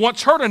Jesus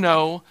wants her to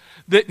know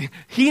that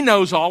he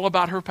knows all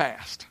about her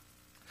past.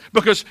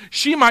 Because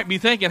she might be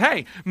thinking,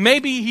 hey,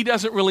 maybe he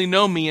doesn't really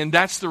know me, and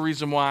that's the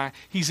reason why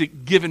he's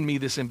given me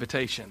this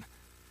invitation.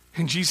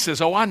 And Jesus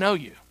says, "Oh, I know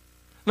you.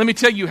 Let me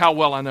tell you how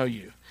well I know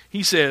you."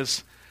 He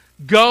says,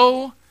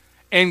 "Go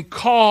and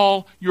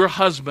call your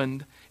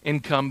husband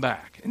and come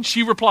back." And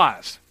she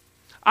replies,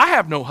 "I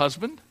have no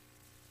husband."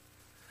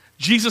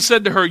 Jesus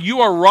said to her,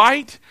 "You are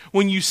right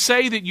when you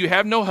say that you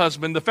have no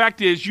husband. The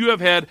fact is, you have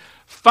had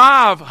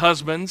 5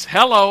 husbands.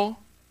 Hello.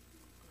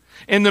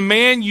 And the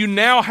man you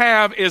now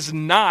have is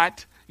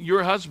not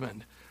your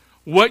husband.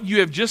 What you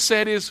have just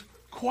said is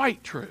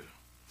quite true."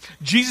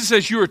 Jesus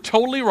says, "You are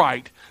totally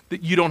right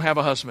that you don't have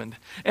a husband.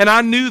 And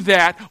I knew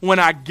that when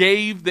I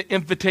gave the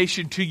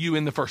invitation to you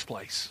in the first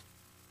place.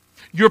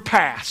 Your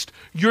past,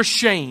 your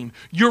shame,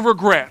 your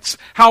regrets,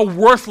 how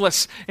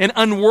worthless and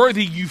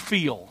unworthy you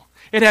feel.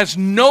 It has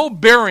no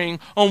bearing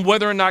on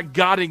whether or not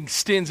God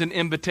extends an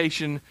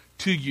invitation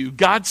to you.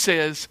 God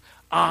says,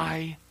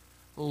 I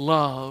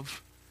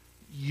love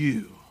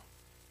you."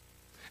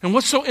 And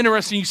what's so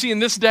interesting, you see, in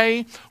this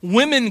day,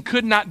 women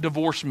could not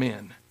divorce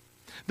men.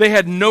 They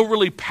had no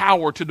really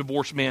power to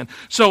divorce men.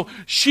 So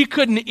she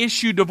couldn't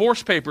issue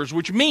divorce papers,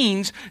 which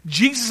means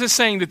Jesus is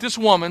saying that this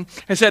woman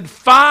has had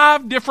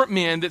 5 different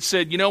men that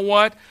said, "You know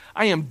what?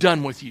 I am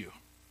done with you.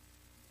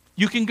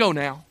 You can go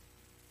now.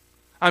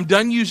 I'm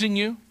done using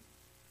you.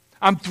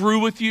 I'm through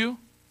with you.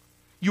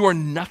 You are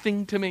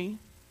nothing to me."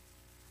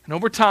 And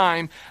over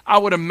time, I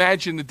would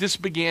imagine that this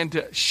began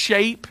to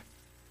shape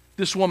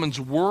this woman's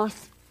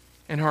worth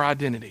and her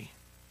identity.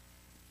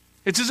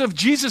 It's as if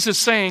Jesus is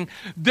saying,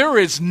 there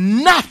is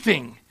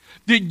nothing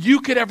that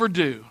you could ever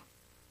do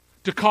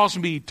to cause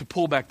me to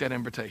pull back that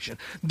invitation.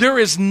 There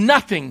is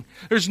nothing,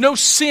 there's no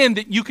sin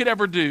that you could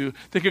ever do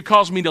that could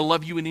cause me to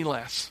love you any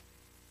less.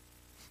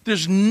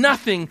 There's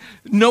nothing,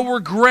 no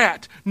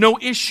regret, no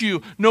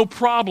issue, no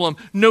problem,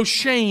 no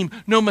shame,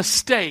 no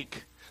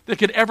mistake that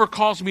could ever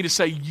cause me to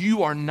say,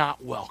 you are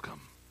not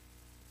welcome.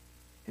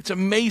 It's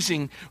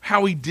amazing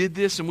how he did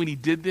this, and when he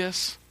did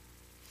this,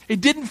 it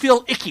didn't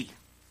feel icky.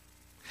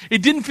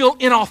 It didn't feel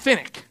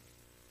inauthentic.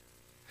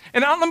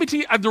 And let me tell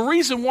you, the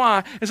reason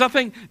why is I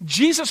think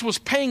Jesus was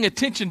paying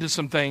attention to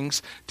some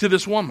things to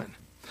this woman.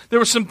 There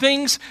were some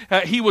things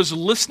he was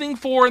listening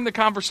for in the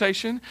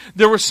conversation.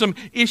 There were some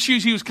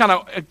issues he was kind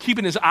of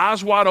keeping his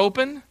eyes wide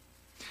open.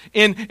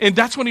 And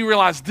that's when he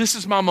realized, this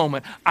is my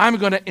moment. I'm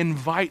going to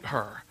invite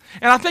her.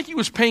 And I think he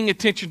was paying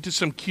attention to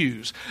some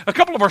cues. A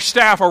couple of our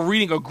staff are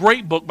reading a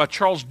great book by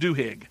Charles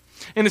Duhigg,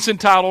 and it's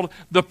entitled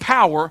The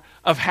Power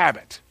of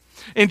Habit.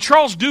 And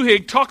Charles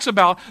Duhigg talks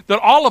about that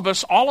all of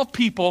us, all of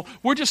people,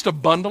 we're just a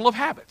bundle of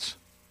habits.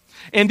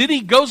 And then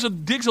he goes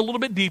and digs a little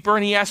bit deeper,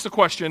 and he asks the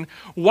question,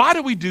 why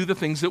do we do the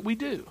things that we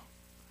do?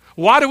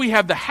 Why do we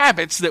have the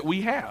habits that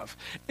we have?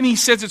 And he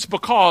says it's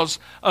because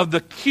of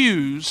the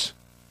cues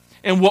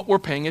and what we're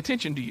paying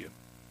attention to.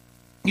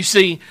 You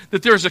see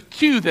that there's a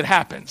cue that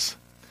happens.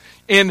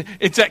 And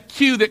it's that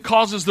cue that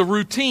causes the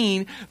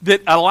routine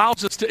that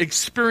allows us to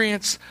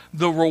experience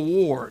the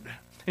reward.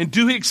 And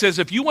Duhigg says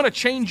if you want to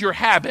change your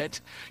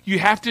habit, you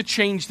have to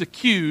change the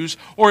cues,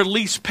 or at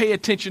least pay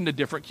attention to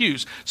different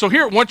cues. So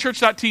here at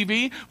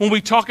onechurch.tv, when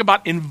we talk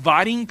about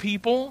inviting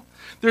people,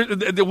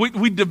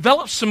 we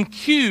develop some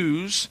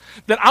cues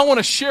that I want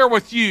to share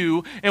with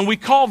you, and we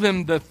call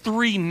them the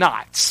 3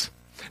 knots.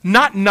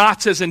 Not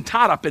knots as in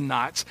tied up in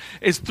knots.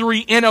 It's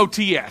 3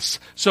 N-O-T-S.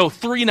 So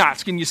 3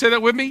 knots. Can you say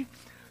that with me?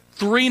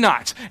 3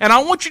 knots. And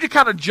I want you to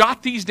kind of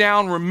jot these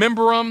down,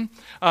 remember them.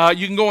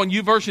 You can go on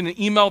YouVersion and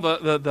email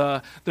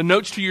the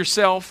notes to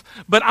yourself.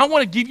 But I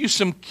want to give you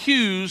some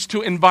cues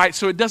to invite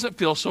so it doesn't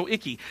feel so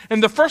icky.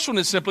 And the first one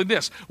is simply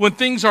this: when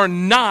things are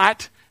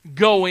not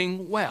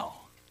going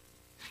well.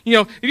 You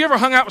know, have you ever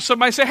hung out with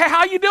somebody and say, hey,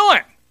 how you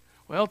doing?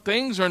 Well,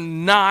 things are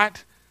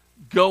not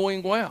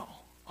going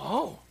well.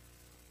 Oh,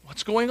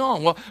 what's going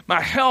on? Well, my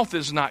health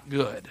is not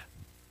good.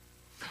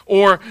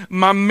 Or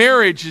my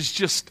marriage is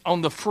just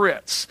on the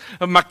fritz.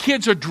 My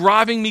kids are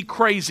driving me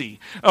crazy.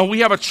 We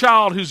have a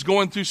child who's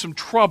going through some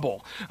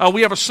trouble.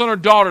 We have a son or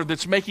daughter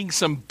that's making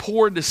some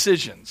poor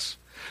decisions.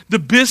 The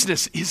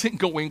business isn't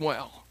going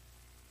well.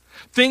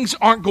 Things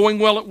aren't going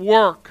well at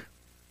work.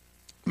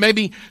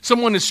 Maybe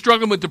someone is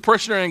struggling with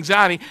depression or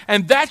anxiety,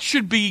 and that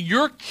should be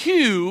your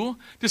cue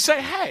to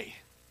say, hey,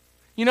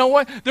 you know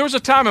what? There was a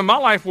time in my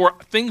life where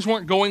things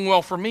weren't going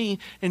well for me,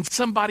 and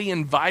somebody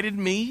invited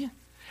me.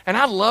 And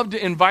I'd love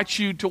to invite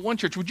you to One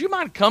Church. Would you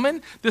mind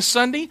coming this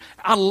Sunday?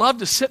 I'd love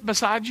to sit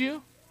beside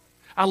you.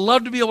 I'd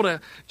love to be able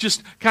to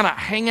just kind of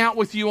hang out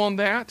with you on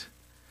that.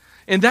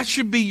 And that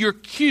should be your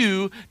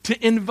cue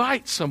to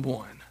invite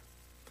someone.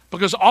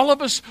 Because all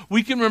of us,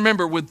 we can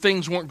remember when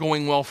things weren't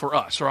going well for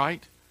us,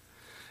 right?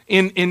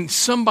 And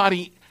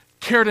somebody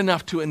cared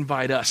enough to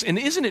invite us. And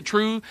isn't it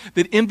true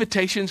that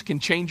invitations can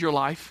change your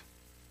life?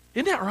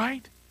 Isn't that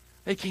right?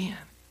 They can.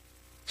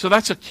 So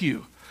that's a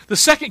cue. The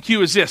second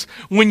cue is this: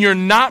 when you're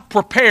not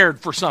prepared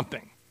for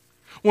something.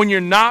 When you're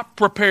not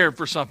prepared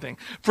for something.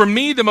 For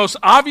me, the most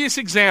obvious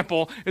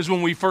example is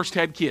when we first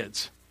had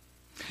kids.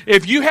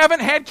 If you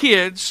haven't had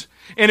kids,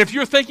 and if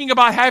you're thinking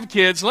about having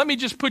kids, let me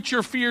just put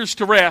your fears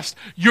to rest.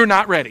 You're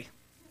not ready.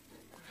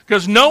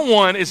 Because no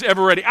one is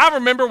ever ready. I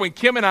remember when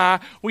Kim and I,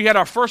 we had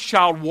our first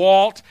child,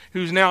 Walt,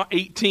 who's now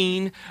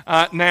 18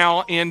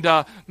 now.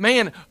 And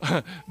man,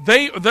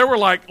 they were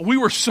like, we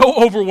were so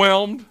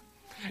overwhelmed.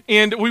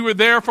 And we were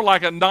there for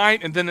like a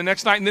night, and then the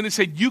next night, and then they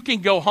said, you can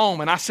go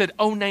home. And I said,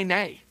 oh,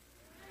 nay.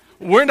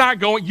 We're not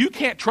going. You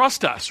can't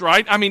trust us,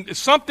 right? I mean,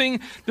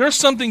 there's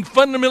something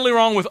fundamentally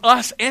wrong with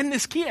us and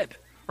this kid,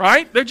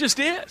 right? There just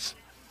is.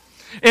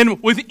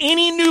 And with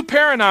any new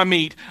parent I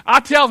meet, I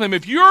tell them,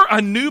 if you're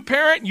a new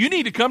parent, you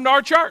need to come to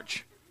our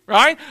church,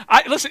 right?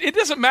 Listen, it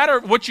doesn't matter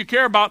what you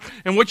care about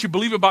and what you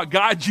believe about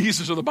God,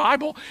 Jesus, or the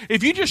Bible.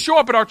 If you just show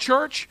up at our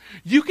church,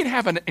 you can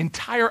have an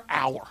entire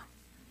hour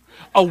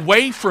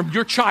away from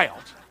your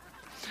child.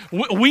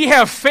 We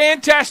have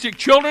fantastic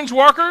children's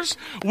workers.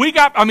 We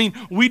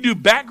do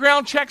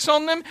background checks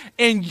on them,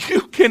 and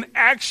you can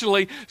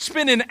actually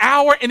spend an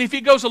hour, and if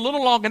it goes a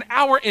little long, an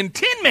hour and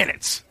 10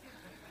 minutes,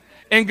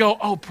 and go,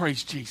 oh,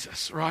 praise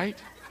Jesus, right?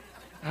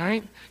 All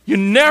right? You're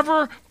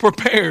never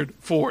prepared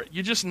for it.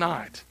 You're just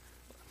not.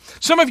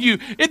 Some of you,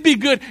 it'd be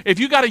good if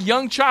you got a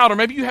young child, or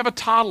maybe you have a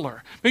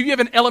toddler, maybe you have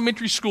an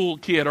elementary school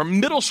kid or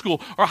middle school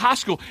or high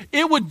school.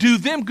 It would do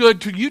them good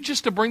to you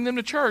just to bring them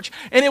to church.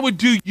 And it would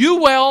do you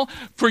well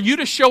for you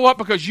to show up,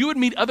 because you would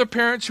meet other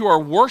parents who are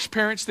worse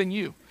parents than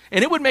you.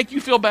 And it would make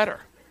you feel better,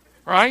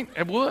 right?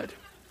 It would.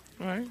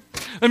 All right?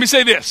 Let me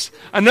say this.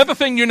 Another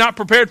thing you're not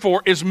prepared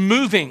for is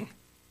moving.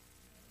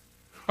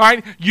 All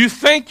right? You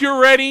think you're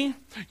ready.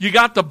 You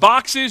got the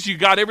boxes, you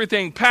got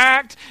everything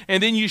packed,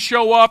 and then you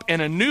show up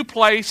in a new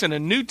place, in a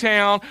new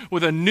town,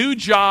 with a new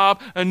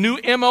job, a new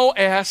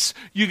MOS.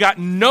 You got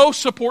no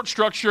support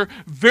structure,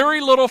 very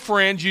little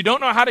friends. You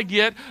don't know how to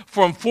get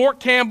from Fort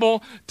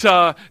Campbell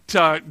to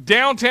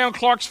downtown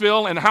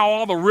Clarksville and how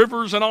all the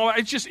rivers and all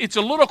that. It's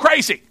a little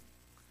crazy.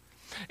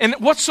 And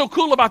what's so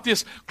cool about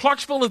this,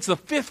 Clarksville is the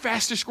 5th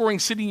fastest growing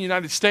city in the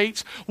United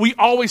States. We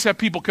always have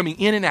people coming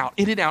in and out,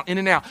 in and out, in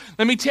and out.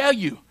 Let me tell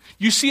you,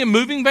 you see a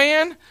moving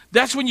van,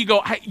 that's when you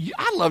go, hey,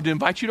 I'd love to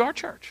invite you to our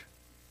church.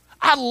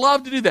 I'd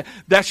love to do that.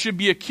 That should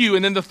be a cue.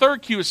 And then the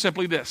third cue is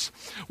simply this.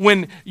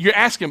 When you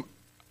ask them,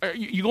 are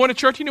you going to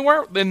church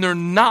anywhere? Then they're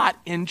not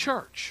in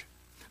church.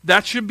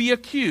 That should be a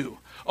cue.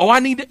 Oh, I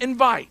need to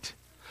invite.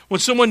 When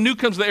someone new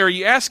comes to the area,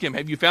 you ask him,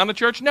 have you found a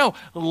church? No.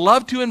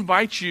 Love to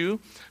invite you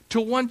to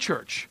one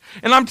church.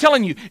 And I'm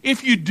telling you,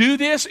 if you do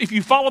this, if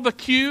you follow the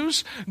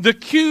cues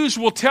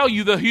will tell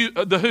you the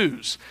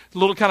who's. A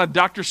little kind of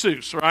Dr.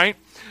 Seuss, right?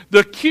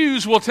 The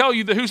cues will tell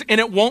you the who's, and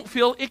it won't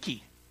feel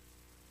icky.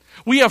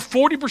 We have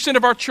 40%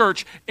 of our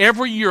church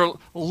every year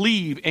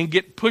leave and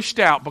get pushed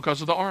out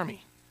because of the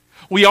Army.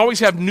 We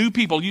always have new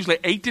people, usually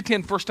 8 to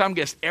 10 first-time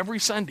guests every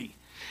Sunday.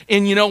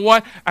 And you know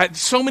what?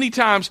 So many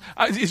times,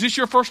 is this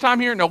your first time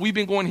here? No, we've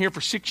been going here for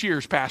 6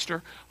 years,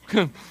 Pastor.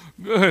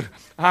 Good.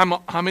 I'm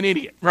an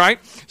idiot, right?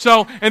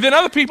 So, and then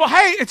other people,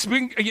 hey,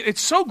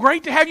 it's so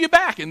great to have you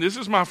back. And this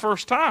is my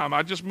first time.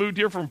 I just moved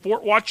here from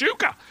Fort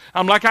Huachuca.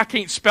 I'm like, I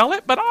can't spell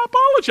it, but I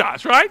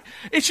apologize, right?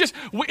 It's just,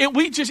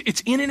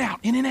 it's in and out,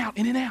 in and out,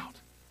 in and out.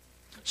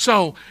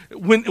 So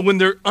when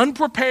they're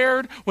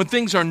unprepared, when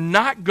things are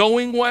not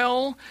going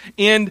well,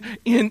 and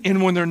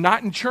when they're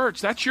not in church,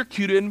 that's your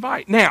cue to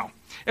invite. Now,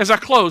 as I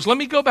close, let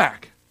me go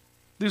back.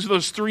 These are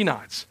those 3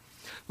 nights.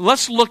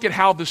 Let's look at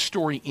how the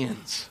story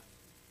ends.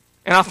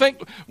 And I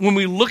think when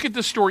we look at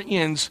the story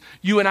ends,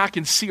 you and I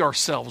can see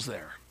ourselves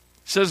there.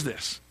 It says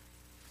this,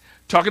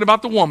 talking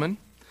about the woman.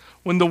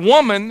 When the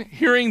woman,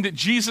 hearing that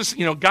Jesus,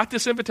 got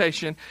this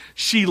invitation,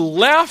 she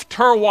left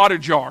her water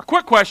jar.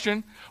 Quick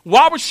question,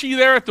 why was she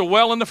there at the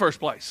well in the first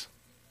place?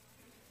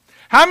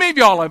 How many of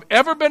y'all have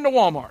ever been to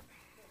Walmart?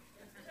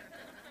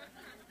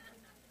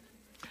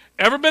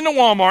 Ever been to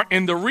Walmart,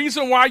 and the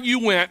reason why you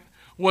went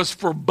was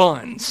for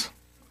buns,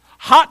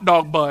 hot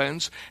dog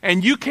buns,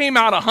 and you came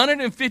out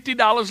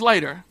 $150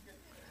 later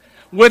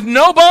with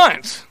no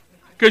buns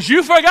because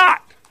you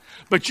forgot.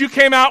 But you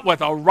came out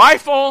with a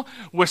rifle,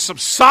 with some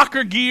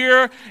soccer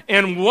gear,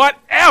 and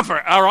whatever,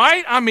 all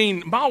right? I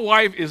mean, my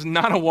wife is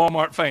not a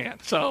Walmart fan,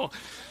 so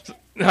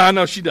I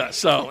know she does.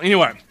 So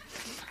anyway.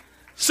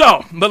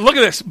 But look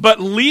at this. But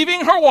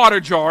leaving her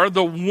water jar,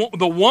 the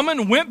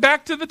woman went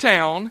back to the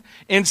town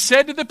and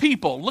said to the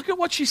people, look at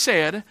what she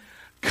said,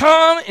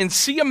 come and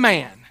see a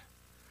man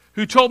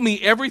who told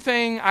me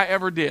everything I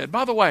ever did.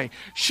 By the way,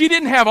 she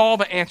didn't have all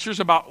the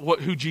answers about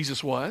who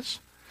Jesus was.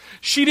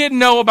 She didn't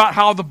know about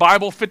how the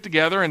Bible fit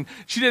together, and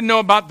she didn't know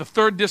about the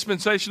 3rd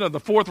dispensation of the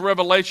 4th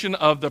revelation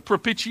of the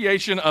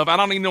propitiation of, I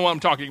don't even know what I'm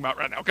talking about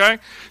right now, okay?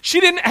 She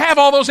didn't have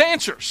all those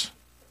answers.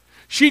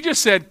 She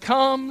just said,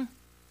 come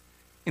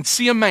and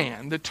see a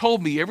man that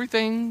told me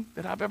everything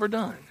that I've ever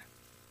done.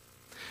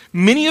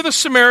 Many of the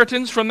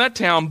Samaritans from that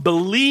town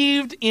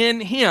believed in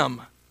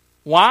him.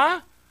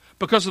 Why?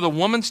 Because of the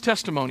woman's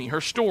testimony,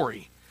 her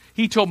story.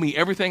 He told me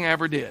everything I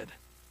ever did.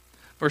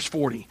 Verse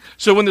 40.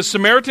 So when the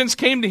Samaritans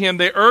came to him,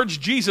 they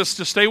urged Jesus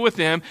to stay with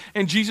them,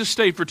 and Jesus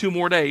stayed for 2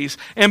 more days.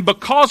 And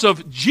because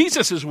of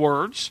Jesus'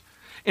 words,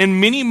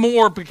 and many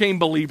more became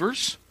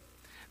believers,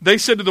 they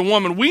said to the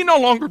woman, we no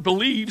longer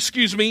believe,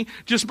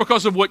 just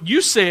because of what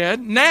you said.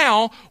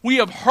 Now we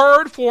have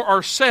heard for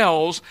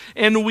ourselves,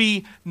 and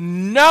we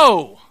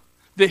know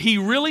that he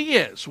really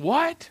is.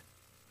 What?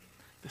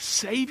 The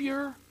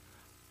Savior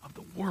of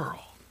the world.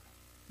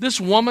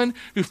 This woman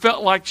who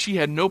felt like she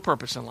had no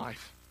purpose in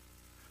life,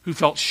 who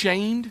felt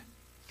shamed,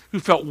 who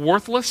felt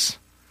worthless,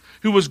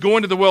 who was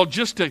going to the well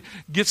just to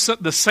get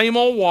the same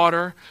old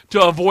water,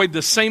 to avoid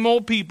the same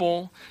old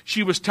people.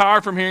 She was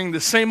tired from hearing the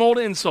same old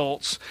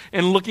insults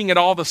and looking at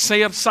all the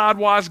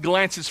sidewise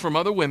glances from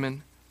other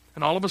women.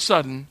 And all of a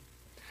sudden,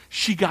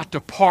 she got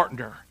to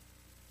partner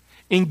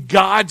in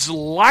God's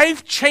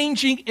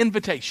life-changing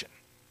invitation.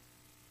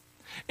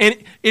 And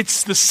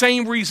it's the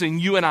same reason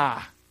you and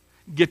I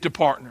get to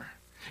partner.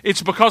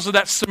 It's because of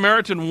that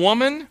Samaritan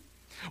woman.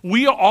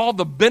 We are all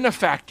the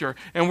benefactor,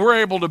 and we're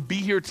able to be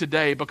here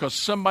today because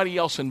somebody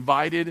else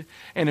invited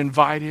and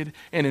invited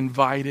and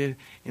invited,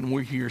 and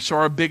we're here. So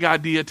our big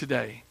idea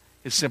today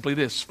is simply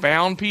this.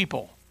 Find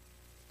people.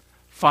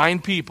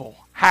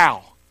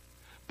 How?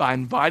 By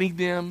inviting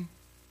them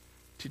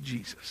to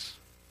Jesus.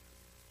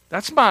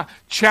 That's my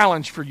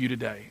challenge for you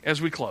today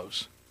as we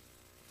close.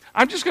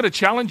 I'm just going to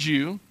challenge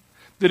you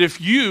that if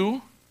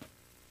you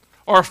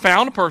are a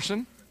found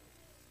person,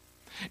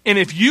 and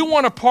if you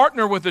want to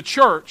partner with a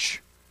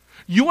church,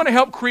 you want to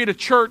help create a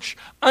church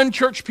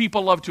unchurched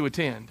people love to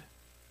attend,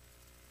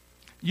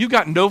 you've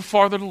got no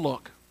farther to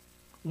look.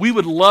 We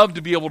would love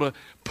to be able to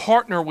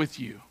partner with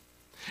you.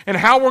 And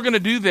how we're going to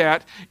do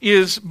that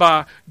is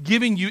by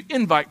giving you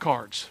invite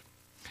cards.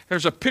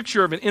 There's a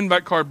picture of an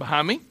invite card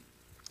behind me.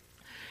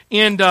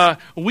 And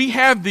we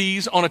have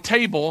these on a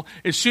table.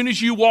 As soon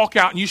as you walk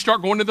out and you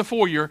start going to the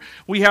foyer,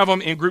 we have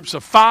them in groups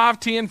of 5,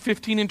 10,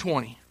 15, and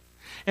 20.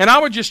 And I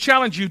would just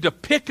challenge you to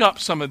pick up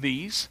some of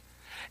these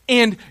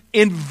and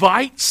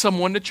invite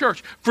someone to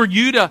church. For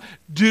you to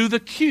do the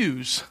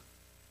Q's.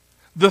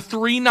 The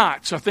 3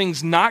 nots. Are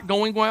things not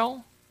going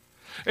well?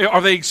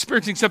 Are they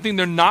experiencing something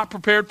they're not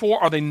prepared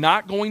for? Are they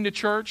not going to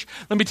church?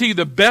 Let me tell you,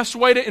 the best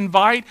way to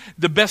invite,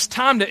 the best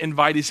time to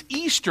invite is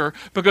Easter,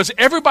 because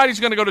everybody's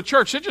going to go to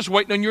church. They're just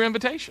waiting on your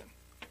invitation.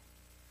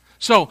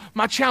 So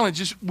my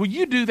challenge is, will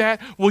you do that?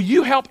 Will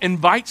you help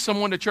invite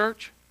someone to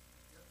church?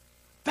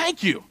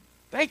 Thank you.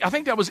 I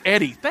think that was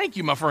Eddie. Thank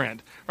you, my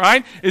friend.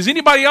 Right? Is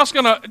anybody else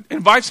going to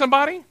invite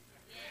somebody?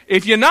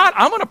 If you're not,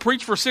 I'm going to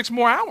preach for 6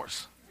 more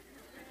hours.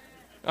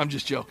 I'm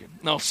just joking.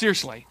 No,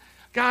 seriously.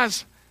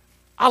 Guys,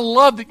 I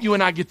love that you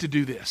and I get to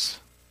do this.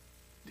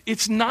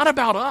 It's not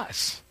about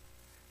us.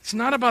 It's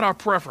not about our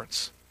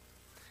preference.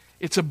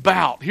 It's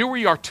about, here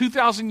we are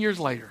 2,000 years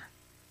later,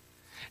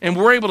 and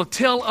we're able to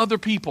tell other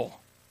people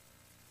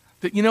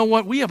that, you know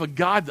what, we have a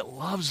God that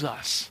loves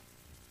us,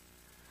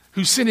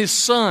 who sent his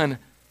Son,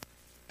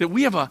 that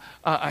we have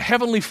a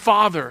heavenly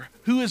Father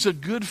who is a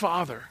good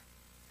Father.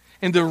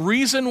 And the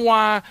reason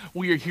why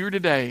we are here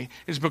today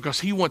is because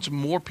he wants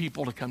more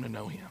people to come to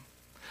know him.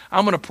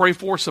 I'm going to pray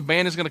for us. The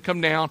band is going to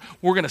come down.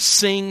 We're going to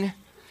sing,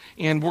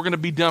 and we're going to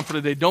be done for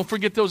today. Don't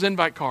forget those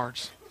invite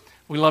cards.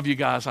 We love you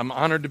guys. I'm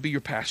honored to be your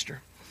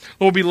pastor.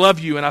 Lord, we love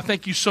you, and I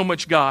thank you so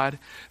much, God,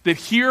 that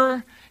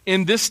here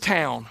in this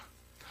town,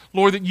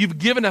 Lord, that you've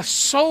given us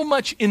so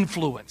much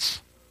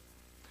influence.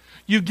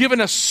 You've given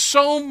us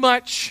so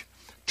much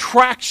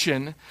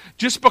traction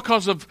just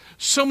because of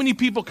so many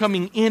people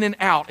coming in and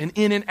out and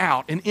in and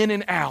out and in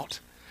and out.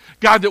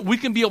 God, that we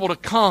can be able to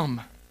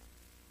come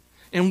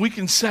and we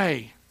can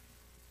say,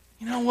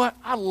 you know what?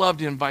 I'd love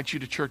to invite you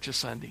to church this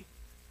Sunday.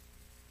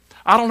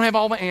 I don't have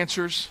all the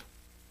answers,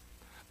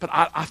 but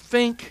I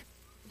think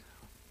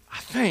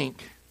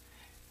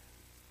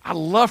I'd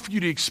love for you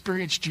to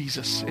experience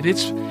Jesus. And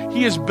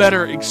he is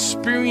better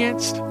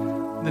experienced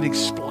than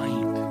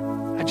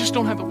explained. I just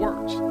don't have the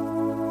words.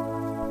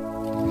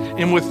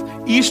 And with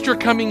Easter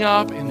coming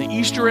up and the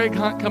Easter egg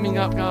hunt coming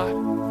up,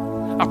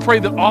 God, I pray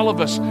that all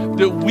of us,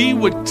 that we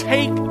would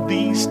take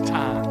these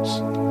times,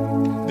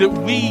 that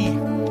we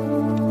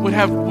would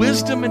have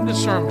wisdom and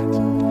discernment,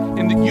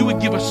 and that you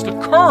would give us the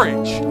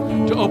courage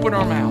to open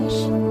our mouths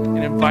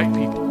and invite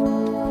people.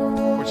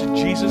 For it's in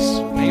Jesus'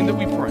 name that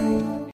we pray.